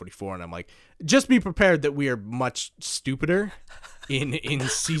episode 44. And I'm like, just be prepared that we are much stupider in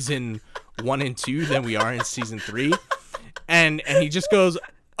season 1 and 2 than we are in season 3. And he just goes,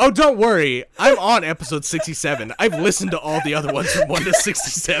 oh, don't worry. I'm on episode 67. I've listened to all the other ones from 1 to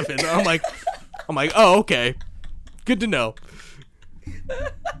 67. I'm like, oh, okay. Good to know.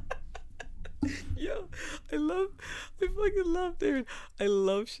 Yo, I fucking love, dude. I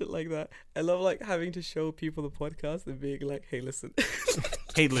love shit like that. I love like having to show people the podcast and being like, hey, listen.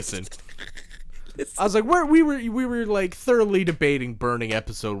 Hey, listen. I was like, we were like thoroughly debating burning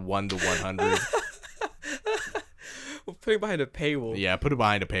episode 1 to 100. We're putting it behind a paywall. Yeah, put it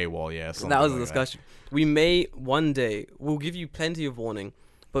behind a paywall. Yeah, That was a discussion. We may one day. We'll give you plenty of warning,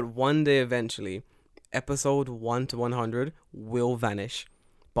 but one day eventually, episode 1 to 100 will vanish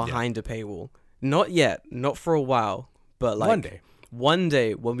behind a paywall. Not yet, not for a while, but like one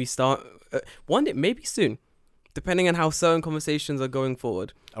day when we start. One day, maybe soon, depending on how certain conversations are going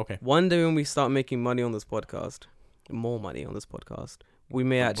forward. Okay. One day when we start making money on this podcast, more money on this podcast, we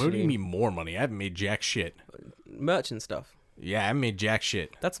may actually. What do you mean more money? I haven't made jack shit. Merch and stuff. Yeah, I haven't made jack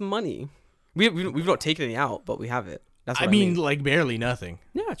shit. That's money. We've not taken any out, but we have it. That's what I mean, like barely nothing.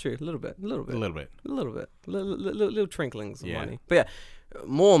 Yeah, true. A little bit. Little trinklings of money. But yeah,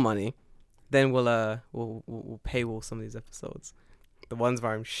 more money. Then we'll paywall some of these episodes. The ones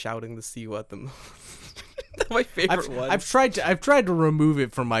where I'm shouting the C word the most. My favorite one. I've tried to remove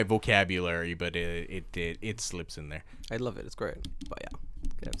it from my vocabulary, but it slips in there. I love it. It's great. But yeah,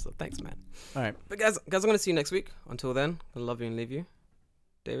 good episode. Thanks, man. All right, but guys, I'm gonna see you next week. Until then, I love you and leave you.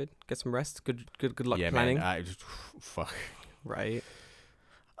 David, get some rest. Good luck planning. Man, fuck. Right.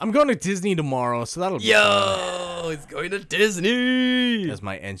 I'm going to Disney tomorrow, so that'll be fun. It's going to Disney. As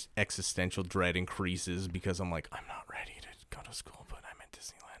my existential dread increases because I'm like, I'm not ready to go to school, but I'm at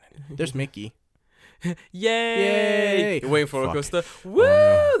Disneyland. And there's Mickey. Yay! You're waiting for a roller coaster. Woo!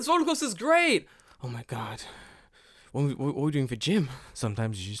 Oh, no. This roller coaster's great. Oh my god. What are we doing for gym?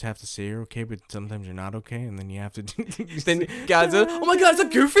 Sometimes you just have to say you're okay, but sometimes you're not okay, and then you have to. Then guys are, oh my god, is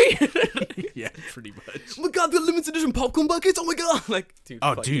that Goofy? Yeah, pretty much. Oh my god, the limited edition popcorn buckets. Oh my god, like, dude.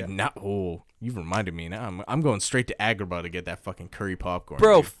 Oh, dude, you've reminded me now. I'm going straight to Agrabah to get that fucking curry popcorn.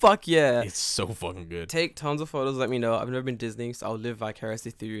 Bro, dude. fuck yeah. It's so fucking good. Take tons of photos. Let me know. I've never been to Disney, so I'll live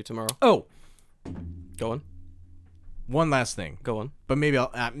vicariously through you tomorrow. Oh, go on. One last thing. Go on. But maybe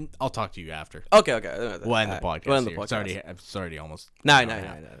I'll talk to you after. Okay. We'll end the podcast. We'll end the podcast. It's already almost. No. All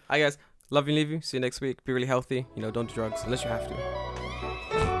right, guys. Love you and leave you. See you next week. Be really healthy. Don't do drugs unless you have to.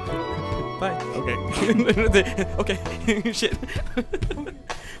 Bye. Okay. Okay. Shit.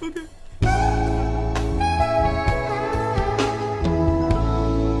 Okay.